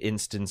had the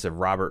instance of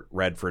Robert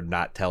Redford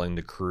not telling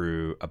the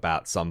crew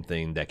about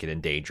something that could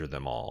endanger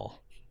them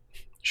all.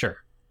 Sure.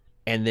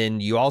 And then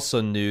you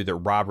also knew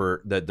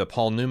that that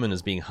Paul Newman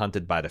is being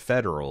hunted by the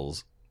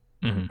Federals,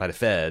 by the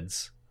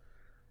feds.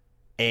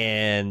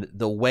 And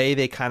the way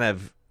they kind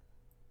of...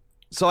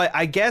 So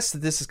I guess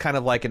this is kind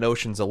of like an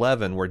Ocean's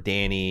 11 where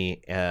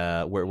Danny,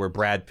 where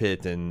Brad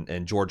Pitt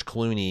and George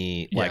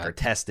Clooney are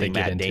testing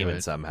Matt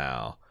Damon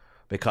somehow.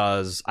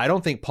 Because I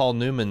don't think Paul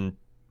Newman...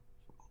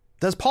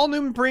 Does Paul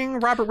Newman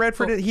bring Robert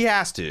Redford in? He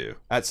has to,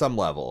 at some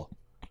level.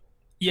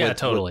 Yeah,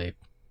 totally.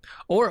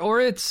 Or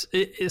it's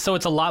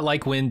a lot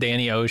like when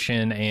Danny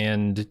Ocean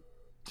and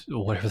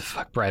whatever the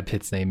fuck Brad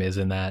Pitt's name is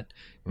in that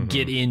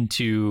get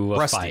into a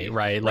Rusty, fight,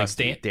 right?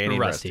 Rusty, Like Danny and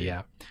Rusty,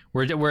 yeah.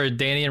 Where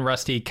Danny and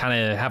Rusty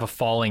kind of have a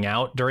falling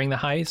out during the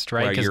heist,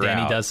 right? Because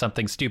Danny does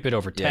something stupid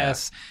over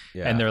Tess,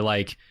 and they're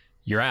like,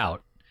 "You're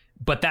out."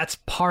 But that's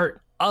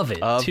part of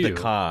it too. The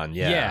con,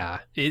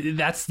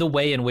 that's the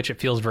way in which it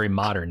feels very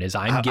modern. Is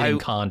I'm getting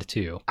conned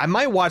too. I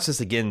might watch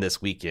this again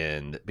this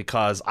weekend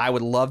because I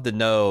would love to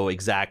know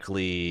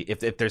exactly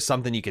if there's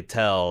something you could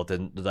tell.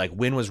 Then like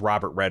when was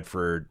Robert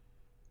Redford?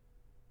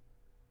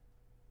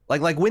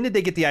 Like when did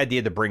they get the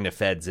idea to bring the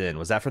feds in?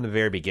 Was that from the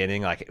very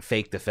beginning, like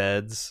fake the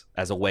feds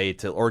as a way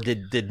to, or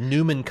did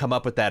Newman come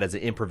up with that as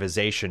an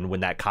improvisation when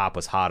that cop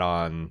was hot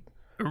on?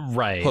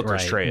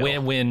 Hooker's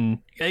trail.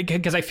 When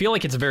because I feel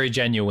like it's very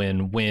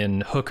genuine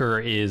when Hooker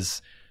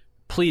is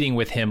pleading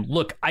with him,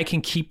 look, I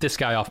can keep this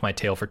guy off my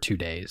tail for 2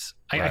 days.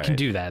 I can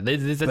do that.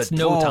 That's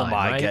time,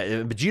 right?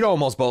 God. But you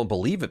almost won't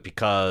believe it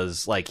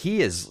because like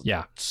he is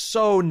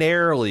so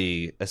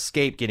narrowly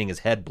escaped getting his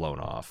head blown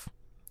off.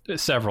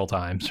 Several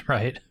times,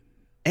 right?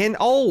 And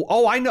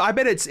I know. I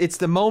bet it's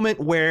the moment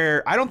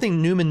where I don't think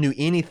Newman knew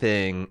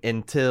anything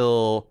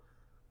until,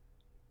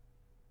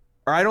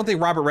 or I don't think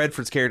Robert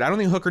Redford's character. I don't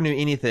think Hooker knew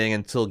anything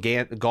until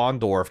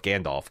Gandalf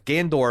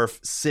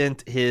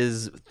sent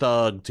his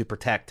thug to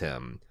protect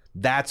him.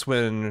 That's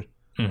when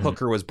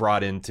Hooker was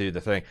brought into the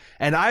thing.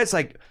 And I was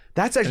like,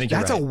 that's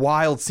a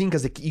wild scene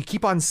because you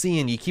keep on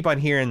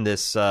hearing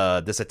this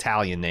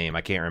Italian name.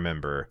 I can't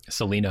remember.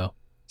 Salino.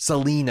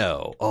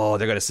 Oh,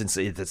 they're gonna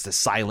say it's the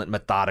silent,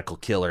 methodical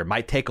killer. It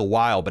might take a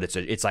while, but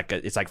it's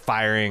like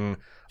firing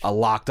a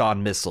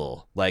locked-on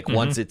missile. Like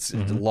once it's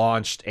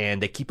launched,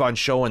 and they keep on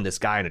showing this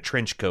guy in a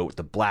trench coat with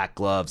the black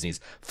gloves, and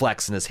he's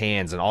flexing his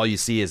hands, and all you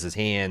see is his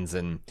hands,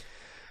 and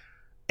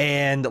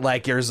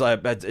like there's a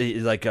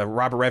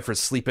Robert Redford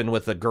sleeping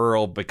with a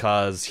girl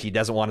because he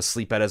doesn't want to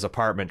sleep at his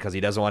apartment because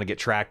he doesn't want to get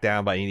tracked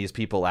down by any of these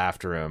people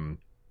after him.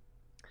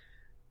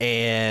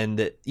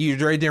 And you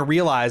didn't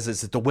realize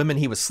is that the woman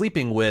he was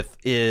sleeping with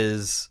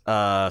is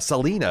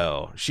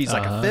Salino. She's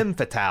like a femme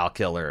fatale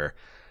killer.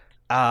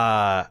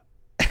 And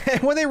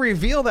when they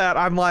reveal that,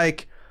 I'm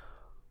like,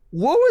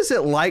 what was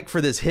it like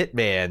for this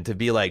hitman to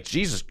be like,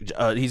 Jesus?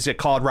 He's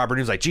called Robert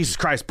Newman's like, Jesus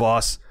Christ,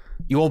 boss.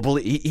 You won't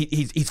believe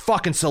he's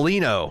fucking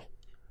Salino.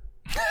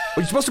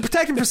 You're supposed to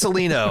protect him from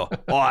Salino.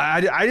 Well,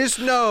 I just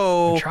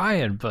know. I'm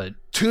trying, but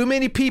too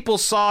many people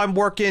saw him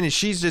work in, and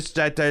she's just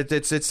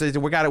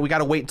we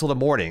gotta wait until the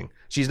morning.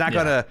 She's not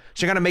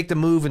gonna make the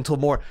move until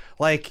more.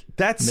 Like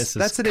that's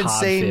an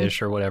insane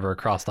Codfish or whatever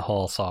across the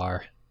hall saw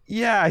her.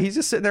 Yeah, he's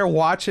just sitting there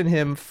watching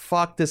him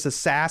fuck this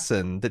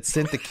assassin that's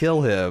sent to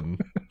kill him.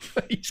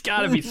 He's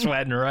got to be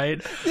sweating, right?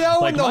 Yeah,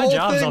 like the my whole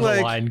job's thing, on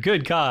the line.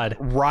 Good God,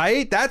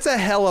 right? That's a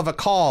hell of a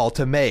call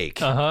to make.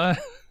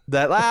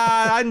 That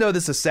I know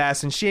this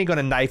assassin. She ain't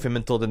gonna knife him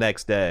until the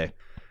next day.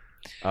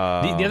 The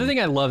other thing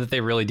I love that they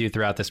really do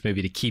throughout this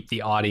movie to keep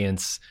the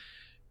audience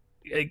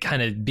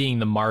kind of being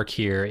the mark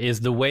here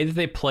is the way that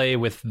they play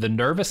with the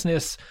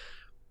nervousness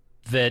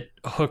that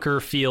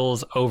Hooker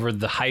feels over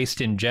the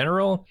heist in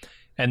general,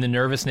 and the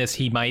nervousness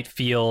he might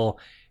feel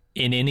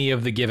in any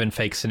of the given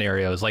fake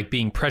scenarios, like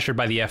being pressured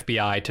by the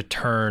FBI to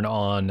turn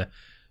on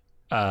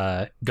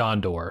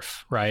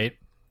Gondorf, right?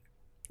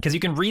 Because you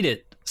can read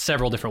it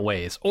several different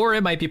ways. Or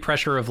it might be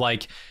pressure of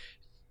like,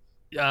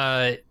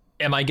 am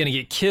I going to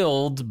get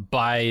killed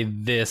by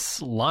this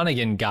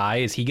Lonigan guy?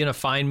 Is he going to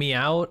find me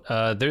out?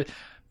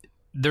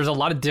 There's a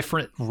lot of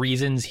different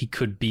reasons he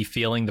could be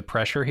feeling the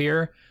pressure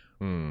here.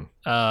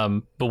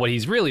 But what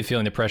he's really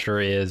feeling the pressure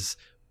is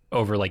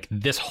over like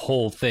this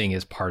whole thing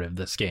is part of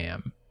the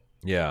scam.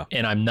 Yeah.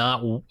 And I'm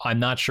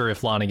not sure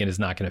if Lonigan is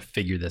not going to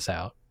figure this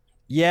out.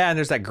 Yeah, and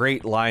there's that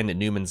great line that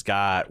Newman's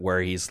got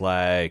where he's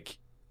like,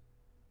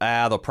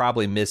 they'll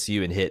probably miss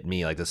you and hit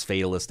me, like this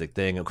fatalistic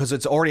thing. Because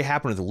it's already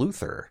happened with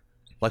Luther.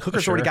 Like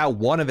Hooker's already got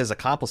one of his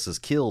accomplices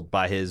killed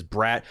by his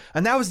brat.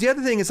 And that was the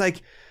other thing is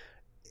like,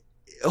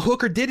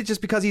 Hooker did it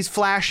just because he's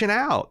flashing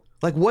out.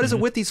 Like, what is it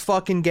with these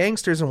fucking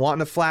gangsters and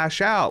wanting to flash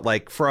out?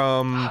 Like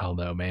from... I don't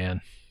know,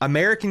 man.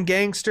 American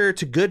Gangster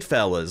to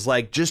Goodfellas.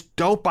 Like, just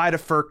don't buy the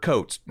fur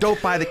coats. Don't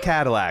buy the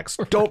Cadillacs.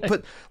 Don't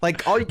put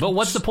like all. But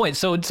what's the point?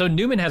 So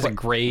Newman has a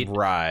great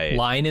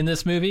line in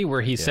this movie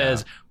where he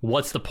says,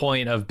 "What's the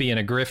point of being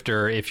a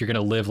grifter if you're going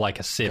to live like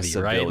a civvy?"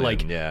 Right?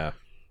 Like,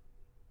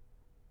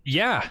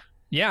 yeah.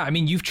 I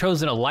mean, you've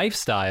chosen a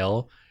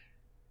lifestyle,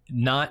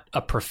 not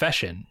a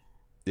profession.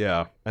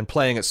 Yeah, and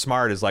playing it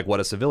smart is like what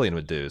a civilian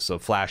would do. So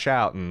flash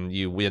out and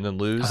you win and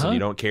lose, and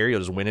you don't care. You'll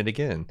just win it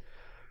again.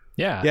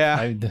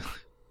 Yeah.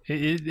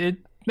 It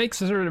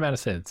makes a certain amount of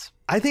sense.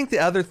 I think the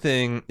other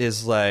thing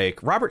is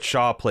like Robert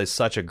Shaw plays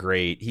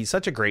he's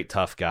such a great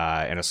tough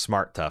guy and a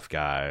smart tough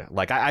guy.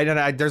 Like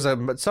there's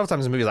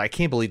sometimes in movies I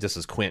can't believe this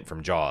is Quint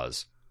from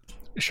Jaws.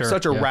 Sure,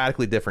 such a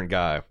radically different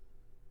guy,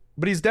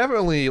 but he's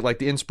definitely like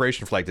the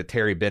inspiration for like the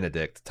Terry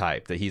Benedict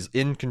type, that he's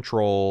in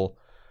control.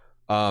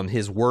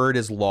 His word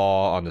is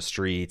law on the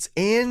streets,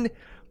 and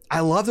I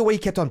love the way he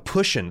kept on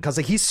pushing because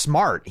like he's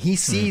smart. He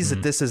sees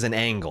that this is an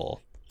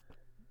angle.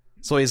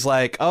 So he's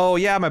like, oh,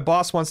 yeah, my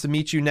boss wants to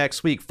meet you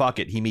next week. Fuck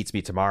it. He meets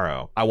me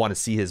tomorrow. I want to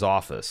see his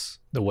office.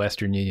 The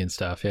Western Union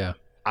stuff, yeah.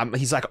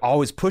 He's like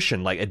always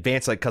pushing, like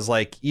advance, like because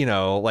like, you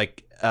know,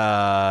 like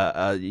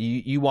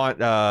you want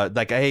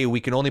like, hey,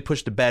 we can only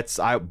push the bets.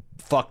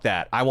 Fuck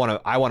that. I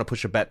want to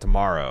push a bet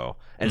tomorrow.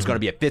 And it's going to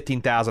be at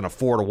 15,000, a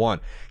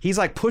 4-1. He's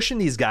like pushing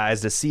these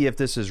guys to see if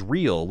this is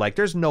real. Like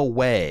there's no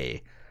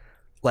way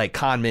like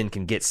con men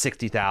can get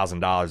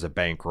 $60,000 of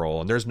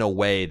bankroll, and there's no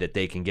way that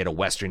they can get a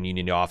Western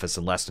Union office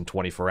in less than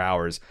 24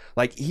 hours.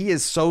 Like he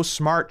is so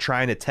smart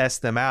trying to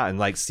test them out and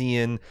like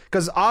seeing,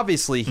 because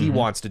obviously he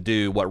wants to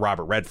do what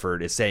Robert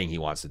Redford is saying he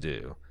wants to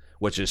do,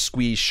 which is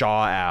squeeze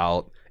Shaw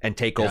out and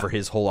take over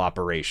his whole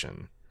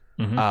operation.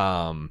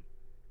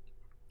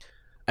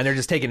 And they're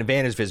just taking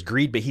advantage of his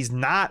greed, but he is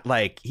not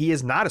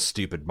a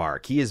stupid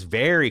mark. He is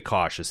very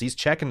cautious. He's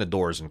checking the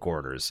doors and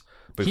corners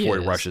before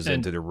he rushes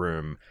into the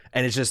room.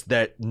 And it's just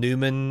that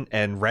Newman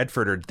and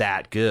Redford are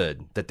that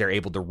good that they're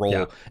able to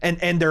roll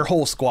and their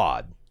whole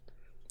squad.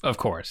 Of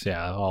course.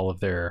 Yeah. All of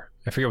their,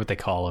 I forget what they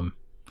call them.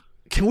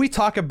 Can we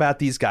talk about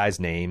these guys'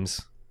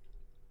 names?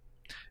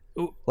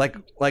 Like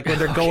when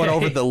they're going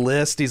over the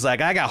list, he's like,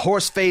 I got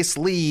Horseface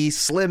Lee,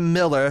 Slim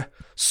Miller,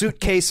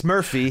 Suitcase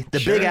Murphy, the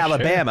Big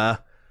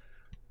Alabama.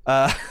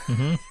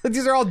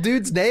 These are all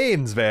dudes'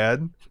 names,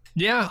 man.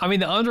 Yeah, I mean,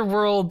 the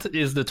underworld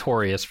is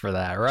notorious for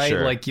that, right?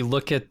 Sure. Like, you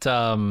look at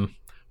the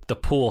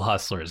Pool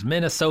Hustlers,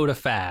 Minnesota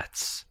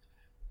Fats,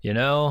 you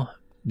know?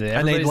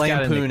 And they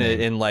lampoon it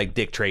in, like,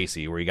 Dick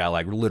Tracy, where you got,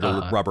 like,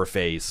 little rubber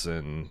face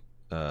and,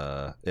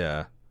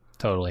 yeah.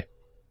 Totally.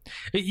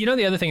 You know,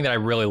 the other thing that I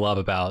really love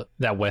about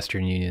that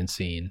Western Union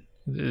scene,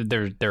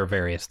 there are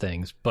various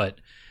things,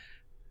 but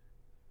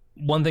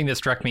one thing that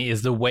struck me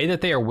is the way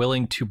that they are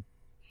willing to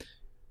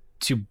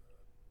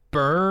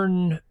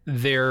burn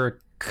their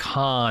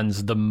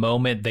cons the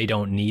moment they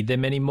don't need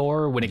them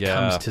anymore when it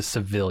comes to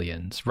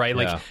civilians, right?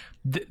 Like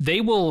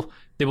they will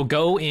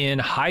go in,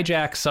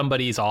 hijack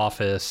somebody's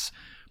office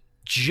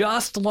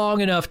just long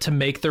enough to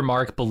make their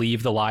mark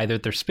believe the lie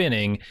that they're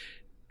spinning,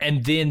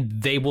 and then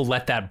they will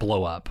let that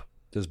blow up.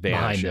 Just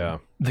vanish,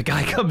 The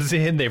guy comes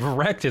in, they've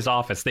wrecked his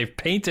office, they've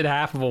painted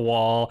half of a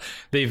wall,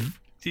 they've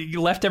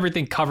left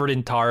everything covered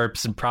in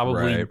tarps and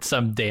probably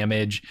some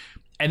damage,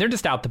 and they're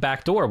just out the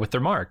back door with their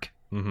mark.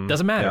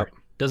 Doesn't matter.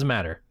 Doesn't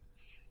matter.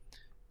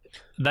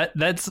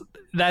 That's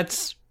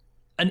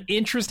an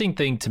interesting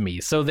thing to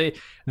me. So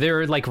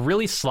they're like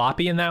really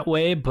sloppy in that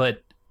way,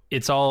 but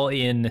it's all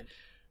in,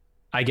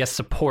 I guess,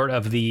 support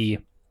of the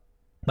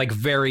like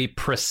very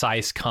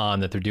precise con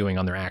that they're doing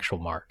on their actual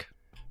mark.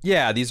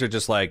 Yeah, these are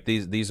just like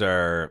these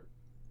are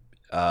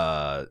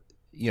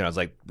it's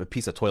like a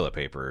piece of toilet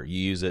paper. You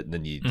use it and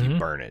then you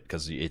burn it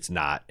because it's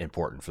not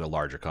important for the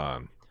larger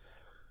con.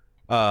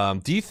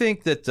 Do you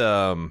think that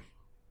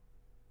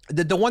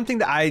the one thing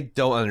that I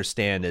don't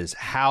understand is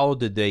how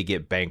did they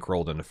get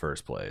bankrolled in the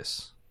first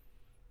place?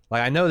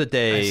 Like, I know that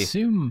they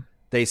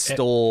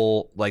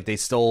stole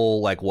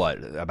like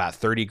what, about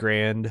 30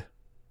 grand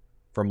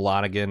from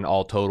Lonigan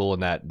all total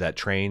in that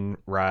train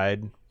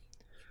ride.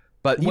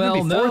 But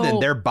even before then,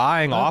 they're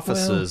buying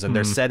offices and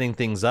they're setting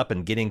things up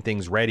and getting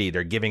things ready.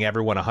 They're giving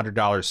everyone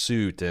 $100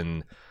 suit,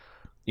 and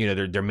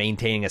they're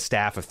maintaining a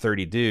staff of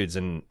 30 dudes.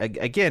 And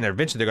again,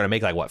 eventually they're going to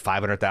make like what,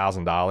 $500,000,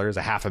 $500,000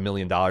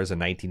 in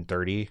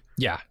 1930.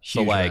 Yeah,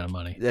 huge amount of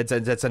money.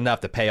 That's enough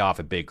to pay off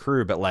a big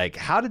crew. But like,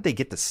 how did they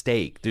get the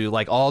stake? Do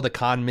like all the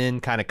con men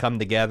kind of come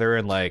together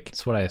and like?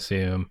 That's what I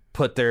assume.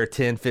 Put their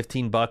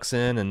 $10-15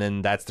 in, and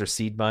then that's their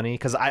seed money.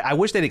 Because I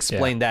wish they'd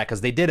explain that,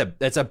 because they did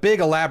it's a big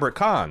elaborate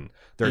con.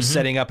 They're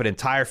setting up an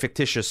entire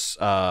fictitious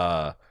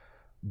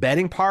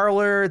betting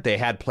parlor. They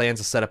had plans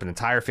to set up an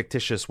entire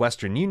fictitious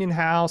Western Union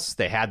house.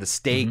 They had to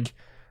stake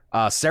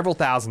several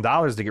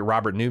 $1,000s to get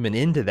Robert Newman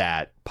into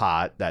that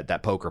pot,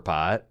 that poker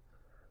pot.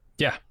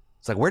 Yeah.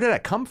 It's like, where did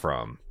that come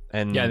from?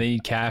 And they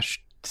need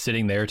cash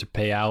sitting there to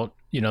pay out,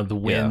 the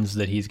wins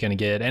that he's going to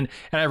get. And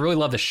I really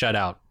love the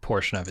shutout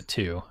portion of it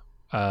too.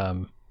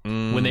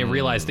 When they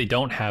realize they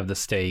don't have the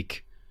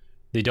stake,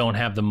 they don't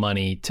have the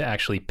money to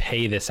actually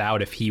pay this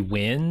out if he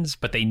wins,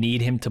 but they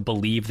need him to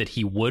believe that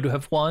he would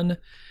have won.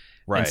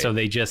 Right. And so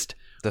they just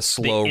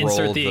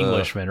insert the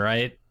Englishman,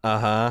 right?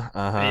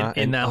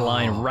 In that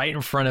line right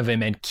in front of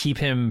him and keep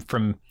him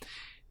from.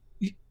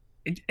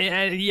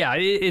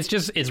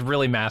 It's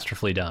really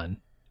masterfully done.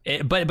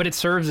 But it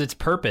serves its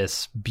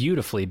purpose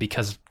beautifully,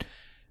 because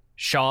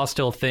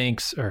Lonigan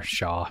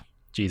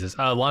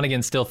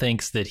still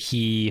thinks that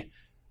he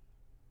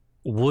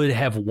would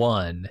have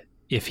won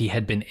if he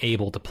had been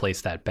able to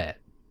place that bet.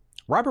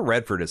 Robert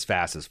Redford is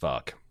fast as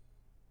fuck.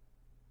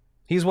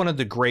 He's one of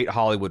the great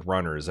Hollywood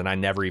runners, and I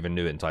never even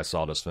knew it until I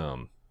saw this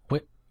film.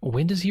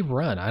 When does he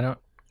run? I don't.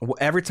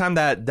 Every time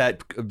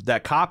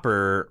that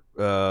copper,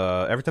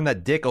 every time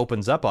that dick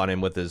opens up on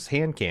him with his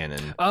hand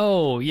cannon.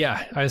 Oh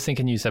yeah, I was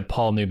thinking you said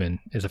Paul Newman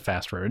is a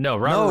fast runner. No,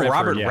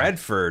 Robert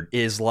Redford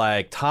is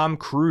like Tom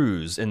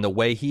Cruise in the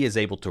way he is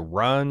able to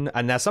run.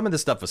 And now some of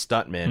this stuff is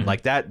stuntman,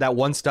 like that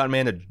one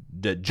stuntman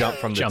that jumped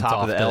from the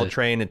top of the L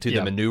train into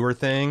the maneuver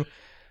thing.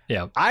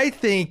 Yeah, I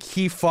think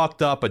he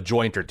fucked up a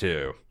joint or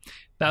two.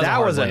 That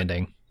was a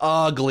landing. An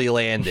ugly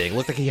landing.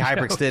 Looked like he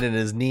hyperextended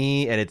his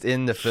knee, and it's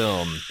in the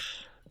film.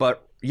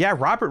 But yeah,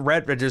 Robert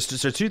Redford. There's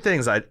two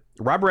things.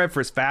 Robert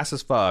Redford's fast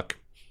as fuck.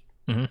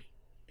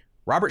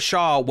 Robert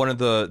Shaw, one of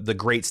the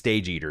great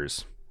stage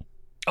eaters.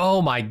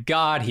 Oh my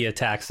God, he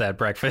attacks that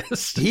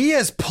breakfast. He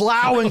is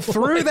plowing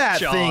through that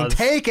thing,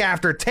 take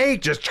after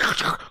take, just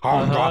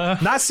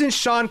not since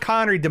Sean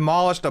Connery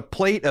demolished a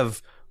plate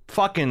of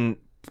fucking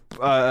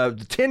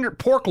tender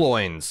pork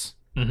loins.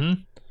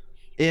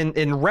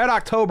 In Red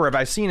October have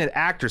I seen an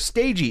actor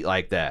stage eat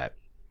like that.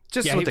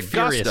 Just with the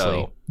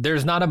gusto.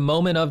 There's not a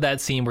moment of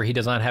that scene where he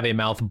does not have a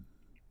mouth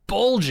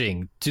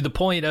bulging to the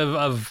point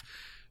of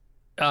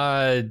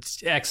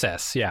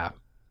excess. Yeah.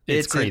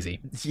 It's crazy.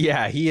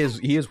 He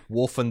is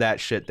wolfing that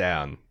shit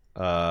down.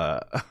 I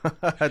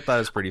thought it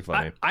was pretty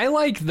funny. I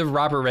like the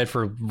Robert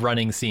Redford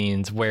running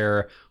scenes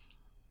where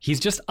he's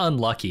just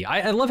unlucky.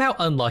 I love how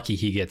unlucky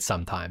he gets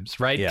sometimes,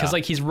 right? Because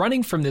like he's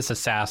running from this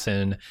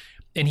assassin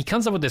And he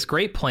comes up with this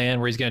great plan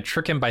where he's going to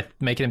trick him by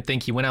making him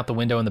think he went out the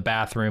window in the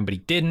bathroom, but he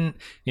didn't. And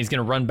he's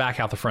going to run back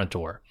out the front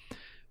door.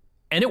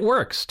 And it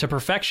works to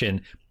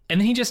perfection. And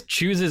then he just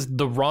chooses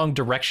the wrong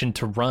direction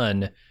to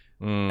run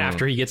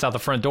after he gets out the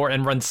front door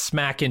and runs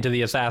smack into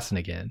the assassin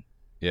again.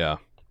 Yeah.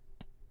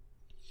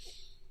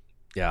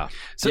 Yeah.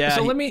 So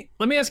let me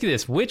ask you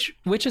this: which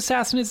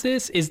assassin is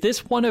this? Is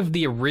this one of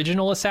the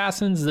original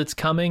assassins that's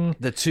coming?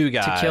 The two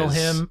guys to kill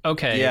him.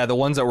 Okay. Yeah, the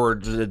ones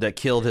that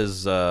killed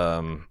his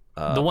the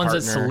ones partner.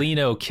 that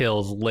Salino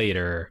kills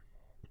later.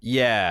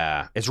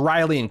 Yeah, it's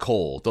Riley and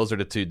Cole. Those are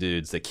the two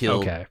dudes that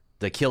killed. Okay.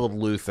 That killed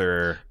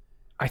Luther.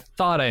 I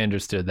thought I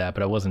understood that,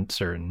 but I wasn't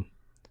certain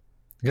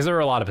because there are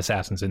a lot of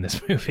assassins in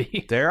this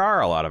movie. There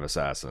are a lot of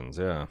assassins.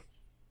 Yeah.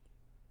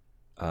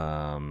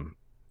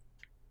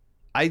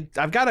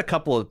 I've got a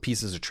couple of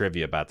pieces of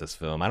trivia about this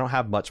film. I don't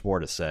have much more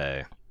to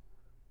say.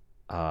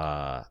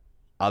 Other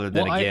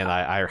than,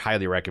 I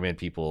highly recommend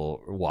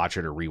people watch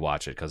it or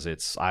rewatch it because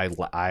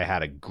I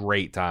had a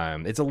great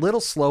time. It's a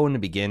little slow in the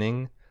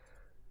beginning,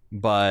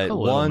 but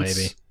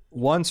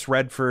once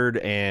Redford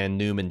and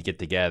Newman get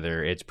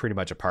together, it's pretty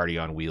much a party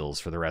on wheels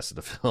for the rest of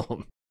the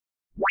film.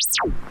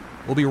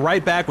 We'll be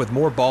right back with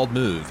more Bald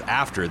Move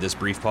after this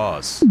brief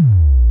pause.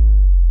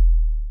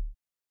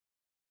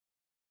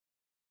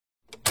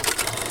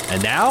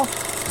 And now,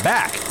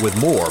 back with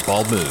more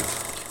Bald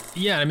Move.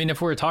 Yeah, I mean,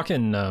 if we're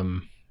talking,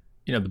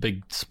 the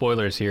big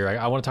spoilers here,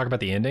 I want to talk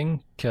about the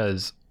ending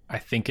because I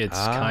think it's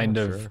kind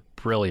of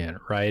brilliant,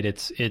 right?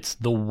 It's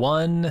the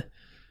one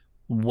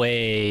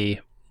way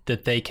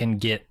that they can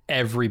get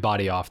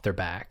everybody off their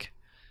back.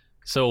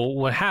 So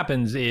what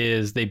happens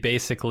is they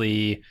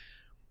basically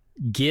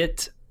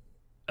get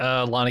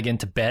Lonigan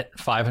to bet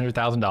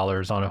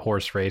 $500,000 on a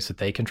horse race that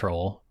they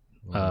control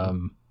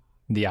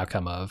the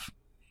outcome of.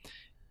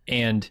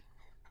 And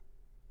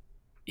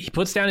he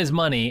puts down his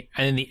money,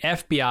 and then the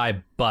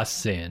FBI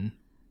busts in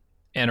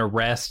and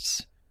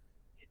arrests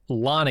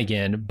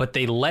Lonigan, but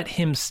they let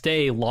him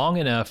stay long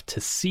enough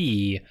to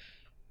see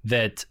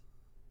that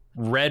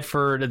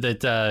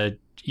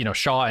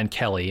Shaw and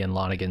Kelly, in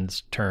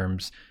Lonigan's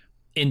terms,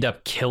 end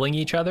up killing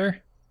each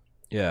other.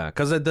 Yeah,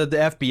 because the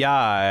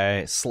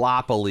FBI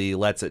sloppily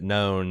lets it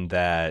known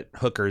that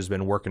Hooker's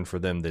been working for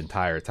them the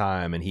entire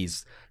time, and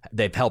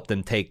they've helped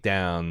him take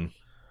down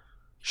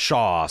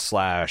Shaw /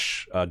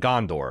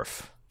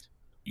 Gondorf.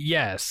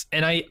 Yes,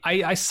 and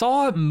I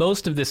saw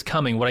most of this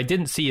coming. What I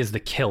didn't see is the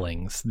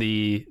killings,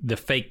 the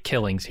fake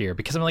killings here,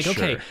 because I'm like,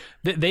 okay,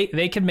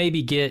 they could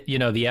maybe get the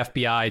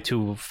FBI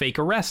to fake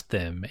arrest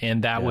them,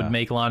 and that would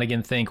make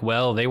Lonigan think,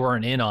 well, they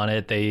weren't in on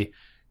it.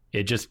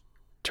 It just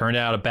turned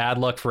out a bad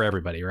luck for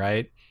everybody,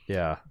 right?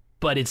 Yeah.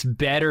 But it's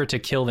better to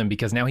kill them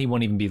because now he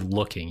won't even be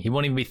looking. He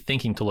won't even be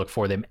thinking to look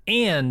for them.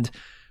 And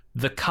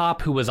the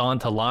cop who was on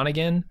to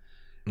Lonigan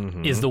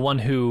is the one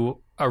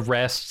who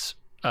arrests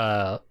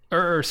the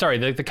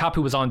cop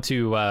who was on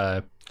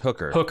to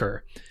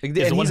Hooker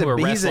is the one who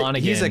arrests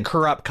Lonigan. He's a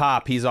corrupt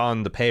cop. He's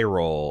on the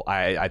payroll,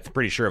 I'm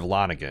pretty sure, of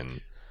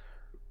Lonigan.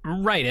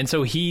 Right, and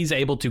so he's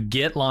able to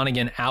get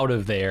Lonigan out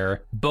of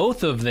there,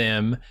 both of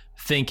them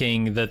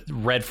thinking that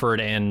Redford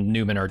and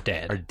Newman are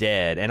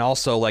dead. And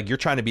also, you're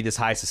trying to be this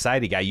high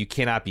society guy. You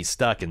cannot be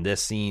stuck in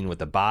this scene with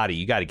the body.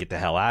 You got to get the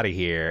hell out of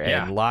here.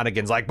 Yeah. And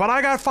Lonigan's like, but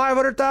I got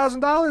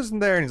 $500,000 in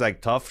there. And he's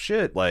like, tough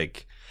shit.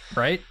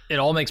 Right? It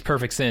all makes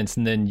perfect sense.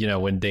 And then,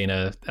 when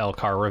Dana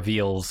Elcar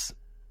reveals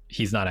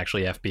he's not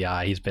actually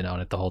FBI, he's been on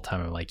it the whole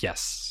time. I'm like,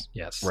 yes,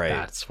 right.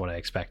 That's what I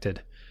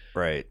expected.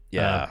 Right.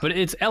 Yeah. But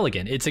it's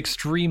elegant. It's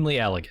extremely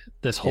elegant,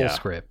 this whole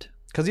script.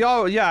 Because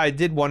I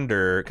did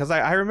wonder, because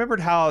I remembered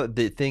how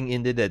the thing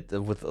ended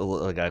with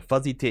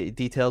fuzzy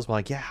details. I'm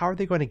like, how are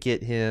they going to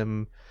get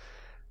him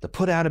to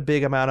put out a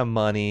big amount of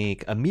money,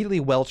 immediately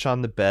welch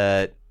on the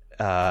bet,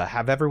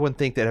 have everyone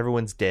think that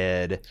everyone's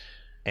dead,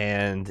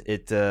 and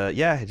it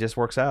just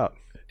works out.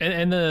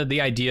 And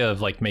the idea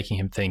of making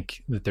him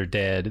think that they're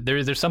dead.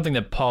 There's something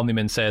that Paul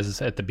Newman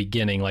says at the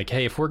beginning,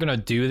 hey, if we're gonna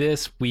do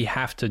this, we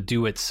have to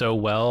do it so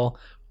well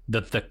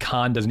that the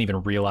mark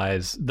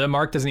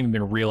doesn't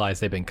even realize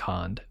they've been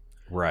conned.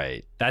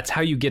 Right. That's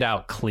how you get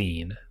out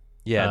clean.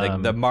 Yeah.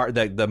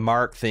 The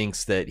mark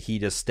thinks that he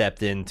just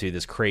stepped into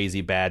this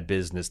crazy bad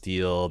business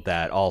deal,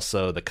 that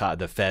also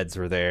the feds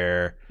were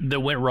there. That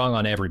went wrong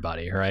on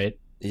everybody, right?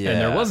 Yeah.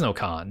 And there was no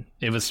con.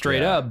 It was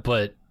straight up,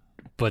 but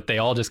they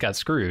all just got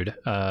screwed.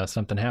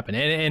 Something happened.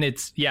 And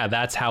it's,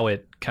 that's how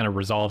it kind of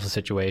resolves the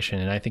situation.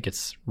 And I think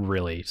it's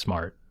really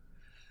smart.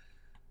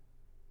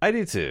 I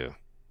do too.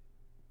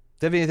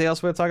 Do you have anything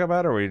else we want to talk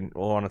about, or we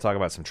want to talk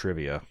about some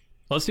trivia?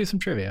 Let's do some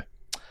trivia.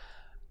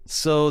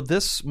 So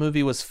this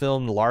movie was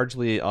filmed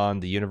largely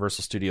on the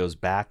Universal Studios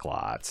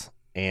backlot,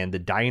 and the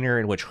diner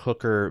in which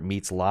Hooker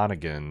meets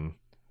Lonigan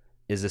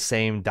is the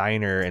same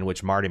diner in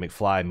which Marty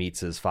McFly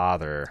meets his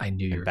father. I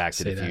knew you were Back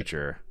to the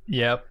Future.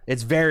 Yep.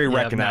 It's very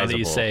recognizable. Now that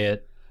you say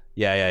it.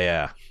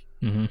 Yeah.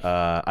 Mm-hmm.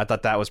 I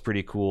thought that was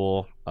pretty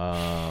cool.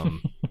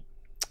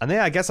 And then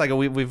I guess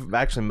we've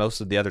actually, most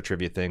of the other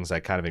trivia things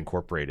I kind of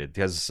incorporated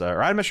because,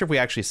 or I'm not sure if we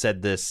actually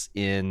said this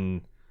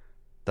in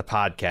the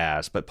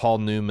podcast, but Paul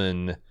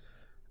Newman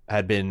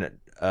had been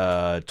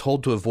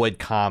told to avoid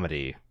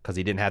comedy because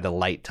he didn't have the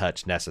light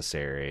touch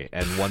necessary.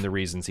 And one of the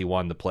reasons he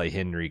wanted to play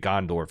Henry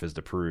Gondorff is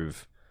to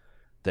prove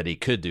that he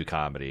could do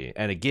comedy.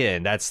 And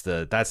again, that's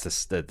the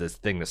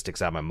thing that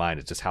sticks out in my mind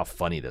is just how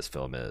funny this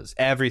film is.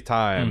 Every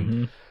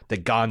time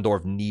that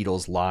Gondorff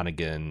needles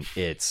Lonergan,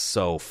 it's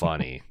so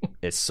funny.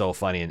 It's so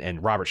funny,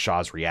 and Robert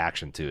Shaw's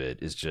reaction to it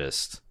is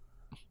just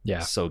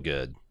so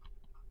good.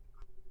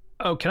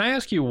 Oh, can I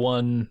ask you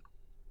one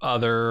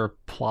other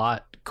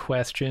plot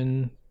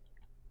question?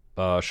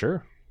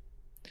 Sure.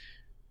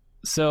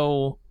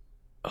 So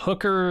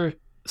Hooker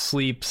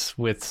sleeps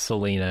with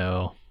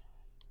Celino.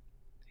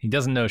 He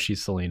doesn't know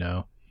she's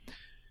Celino,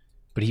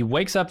 but he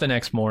wakes up the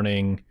next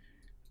morning.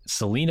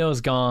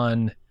 Celino's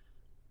gone.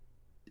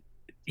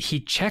 He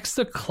checks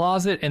the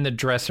closet and the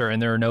dresser,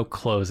 and there are no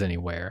clothes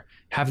anywhere.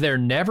 Have there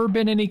never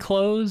been any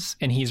clothes?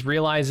 And he's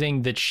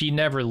realizing that she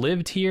never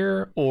lived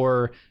here,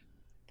 or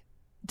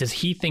does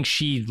he think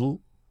she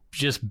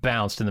just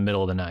bounced in the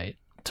middle of the night,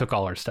 took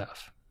all her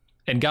stuff,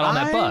 and got on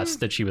that bus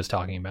that she was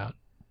talking about?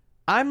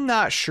 I'm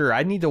not sure.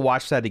 I need to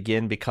watch that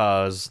again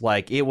because,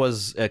 like, it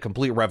was a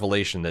complete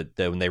revelation that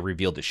when they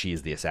revealed that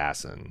she's the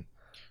assassin,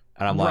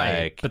 and I'm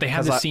like, but they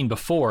had this scene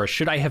before.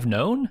 Should I have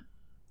known?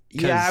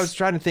 Yeah, I was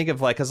trying to think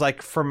of like, because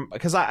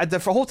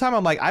the whole time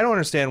I'm like, I don't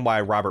understand why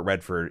Robert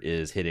Redford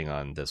is hitting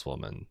on this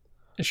woman.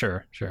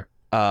 Sure.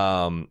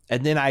 And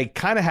then I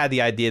kind of had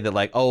the idea that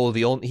like,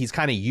 he's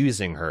kind of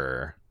using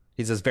her.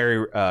 He's this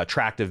very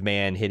attractive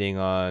man hitting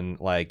on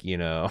like,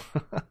 hitting on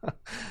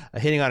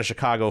a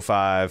Chicago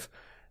 5.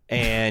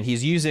 And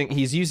he's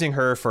using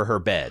her for her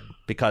bed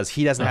because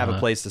he doesn't have a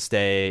place to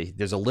stay.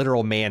 There's a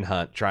literal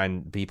manhunt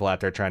people out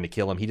there trying to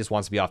kill him. He just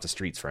wants to be off the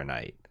streets for a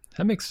night.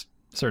 That makes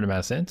a certain amount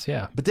of sense,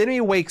 yeah. But then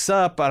he wakes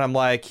up and I'm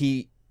like,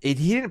 he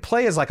didn't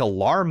play as like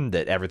alarmed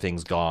that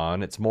everything's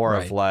gone. It's more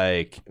of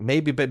like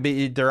maybe, but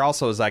there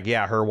also is like,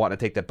 her wanting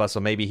to take that bus. So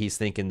maybe he's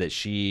thinking that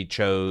she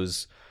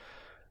chose,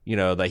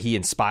 that he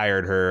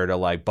inspired her to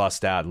like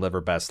bust out and live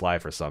her best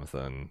life or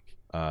something.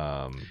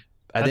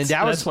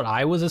 That's what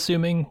I was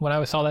assuming when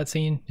I saw that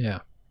scene. Yeah.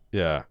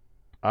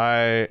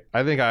 I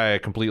think I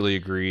completely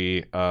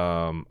agree.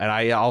 And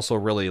I also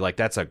really like,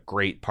 that's a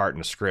great part in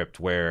the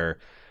script where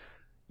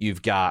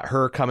you've got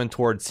her coming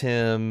towards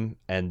him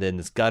and then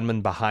this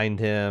gunman behind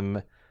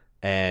him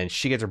and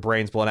she gets her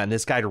brains blown out and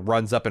this guy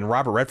runs up and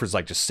Robert Redford's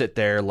like just sit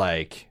there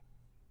like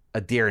a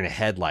deer in the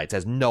headlights,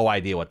 has no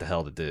idea what the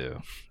hell to do.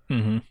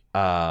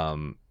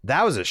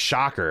 That was a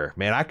shocker,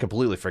 man. I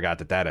completely forgot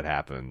that had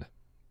happened.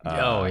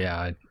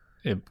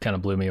 It kind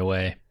of blew me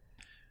away.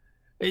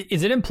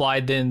 Is it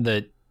implied then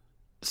that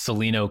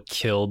Celino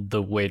killed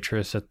the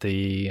waitress at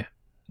the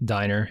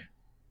diner?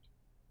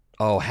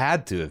 Oh,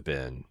 had to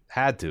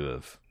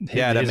have.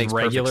 Yeah, that makes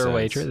regular perfect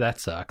waitress. sense. That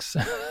sucks.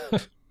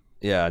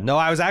 Yeah, no,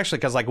 I was actually,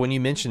 because like when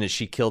you mentioned that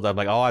she killed, I'm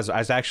like, I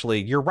was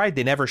actually, you're right.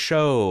 They never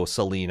show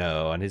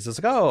Celino, and he's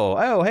just like,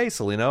 oh, hey,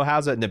 Celino,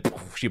 how's it? And then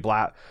poof, she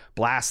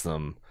blasts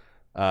them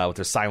with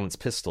her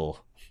silenced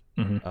pistol.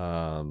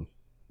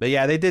 But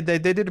yeah, they did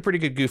a pretty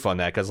good goof on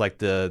that because like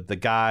the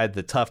guy,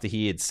 the tough that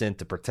he had sent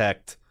to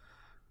protect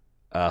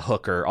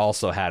Hooker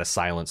also had a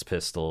silenced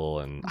pistol,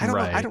 and I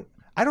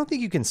don't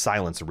think you can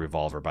silence a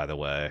revolver, by the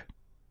way,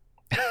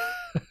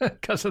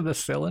 because of the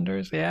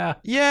cylinders. Yeah,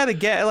 to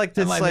get like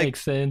that might make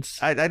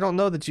sense. I don't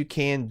know that you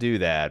can do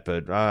that,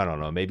 but I don't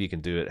know. Maybe you can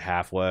do it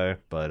halfway,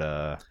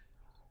 but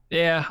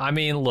yeah, I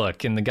mean,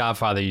 look, in The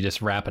Godfather, you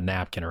just wrap a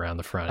napkin around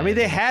the front. I mean,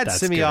 they had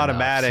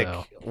semi-automatic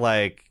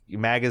like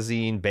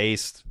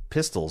magazine-based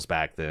pistols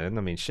back then.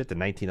 I mean, shit, the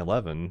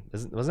 1911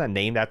 wasn't that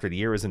named after the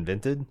year it was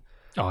invented?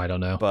 Oh, I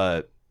don't know.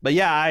 But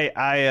yeah,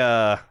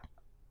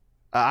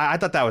 I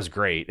thought that was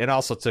great, and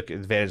also took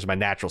advantage of my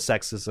natural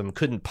sexism.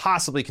 Couldn't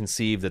possibly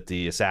conceive that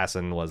the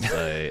assassin was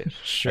a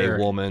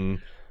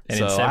woman. And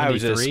so in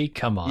 73,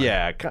 come on.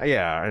 Yeah,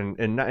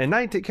 and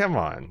 19, come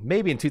on.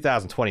 Maybe in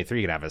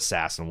 2023 you can have an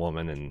assassin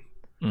woman, and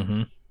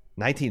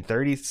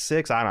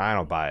 1936, I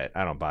don't buy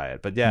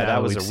it. But yeah,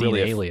 that was a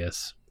really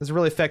Alias. It's a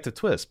really effective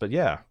twist. But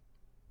yeah,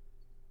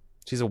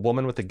 she's a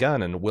woman with a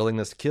gun and a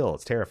willingness to kill.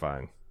 It's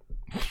terrifying.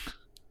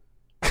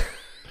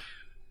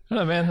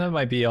 Oh man, that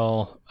might be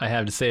all I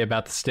have to say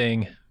about The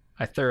Sting.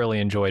 I thoroughly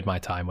enjoyed my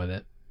time with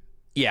it.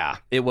 Yeah,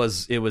 it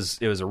was a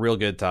real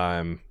good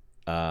time.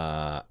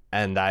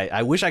 And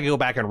I wish I could go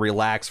back and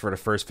relax for the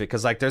first bit,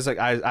 because like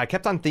I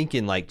kept on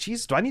thinking like,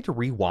 geez, do I need to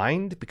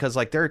rewind? Because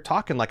like they're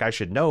talking like I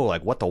should know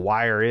like what The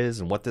Wire is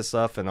and what this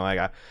stuff, and I'm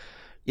like,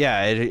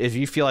 if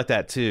you feel like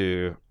that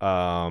too,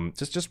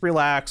 just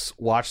relax,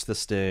 watch The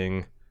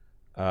Sting.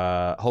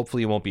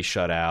 Hopefully you won't be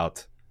shut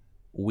out.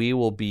 We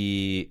will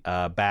be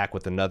back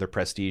with another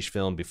Prestige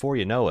film before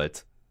you know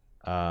it.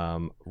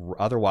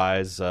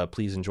 Otherwise,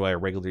 please enjoy our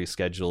regularly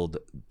scheduled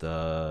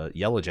the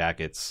Yellow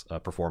Jackets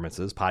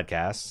performances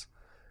podcasts.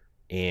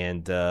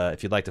 And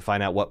if you'd like to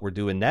find out what we're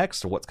doing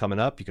next or what's coming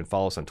up, you can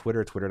follow us on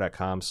Twitter,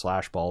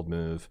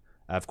 twitter.com/baldmove.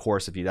 Of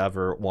course, if you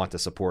ever want to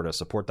support us,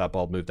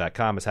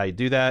 support.baldmove.com is how you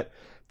do that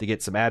to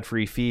get some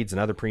ad-free feeds and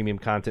other premium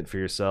content for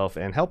yourself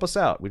and help us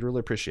out. We'd really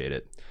appreciate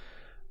it.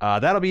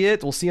 That'll be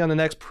it. We'll see you on the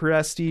next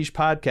Prestige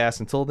podcast.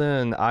 Until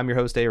then, I'm your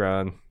host,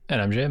 Aaron.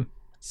 And I'm Jim.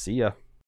 See ya.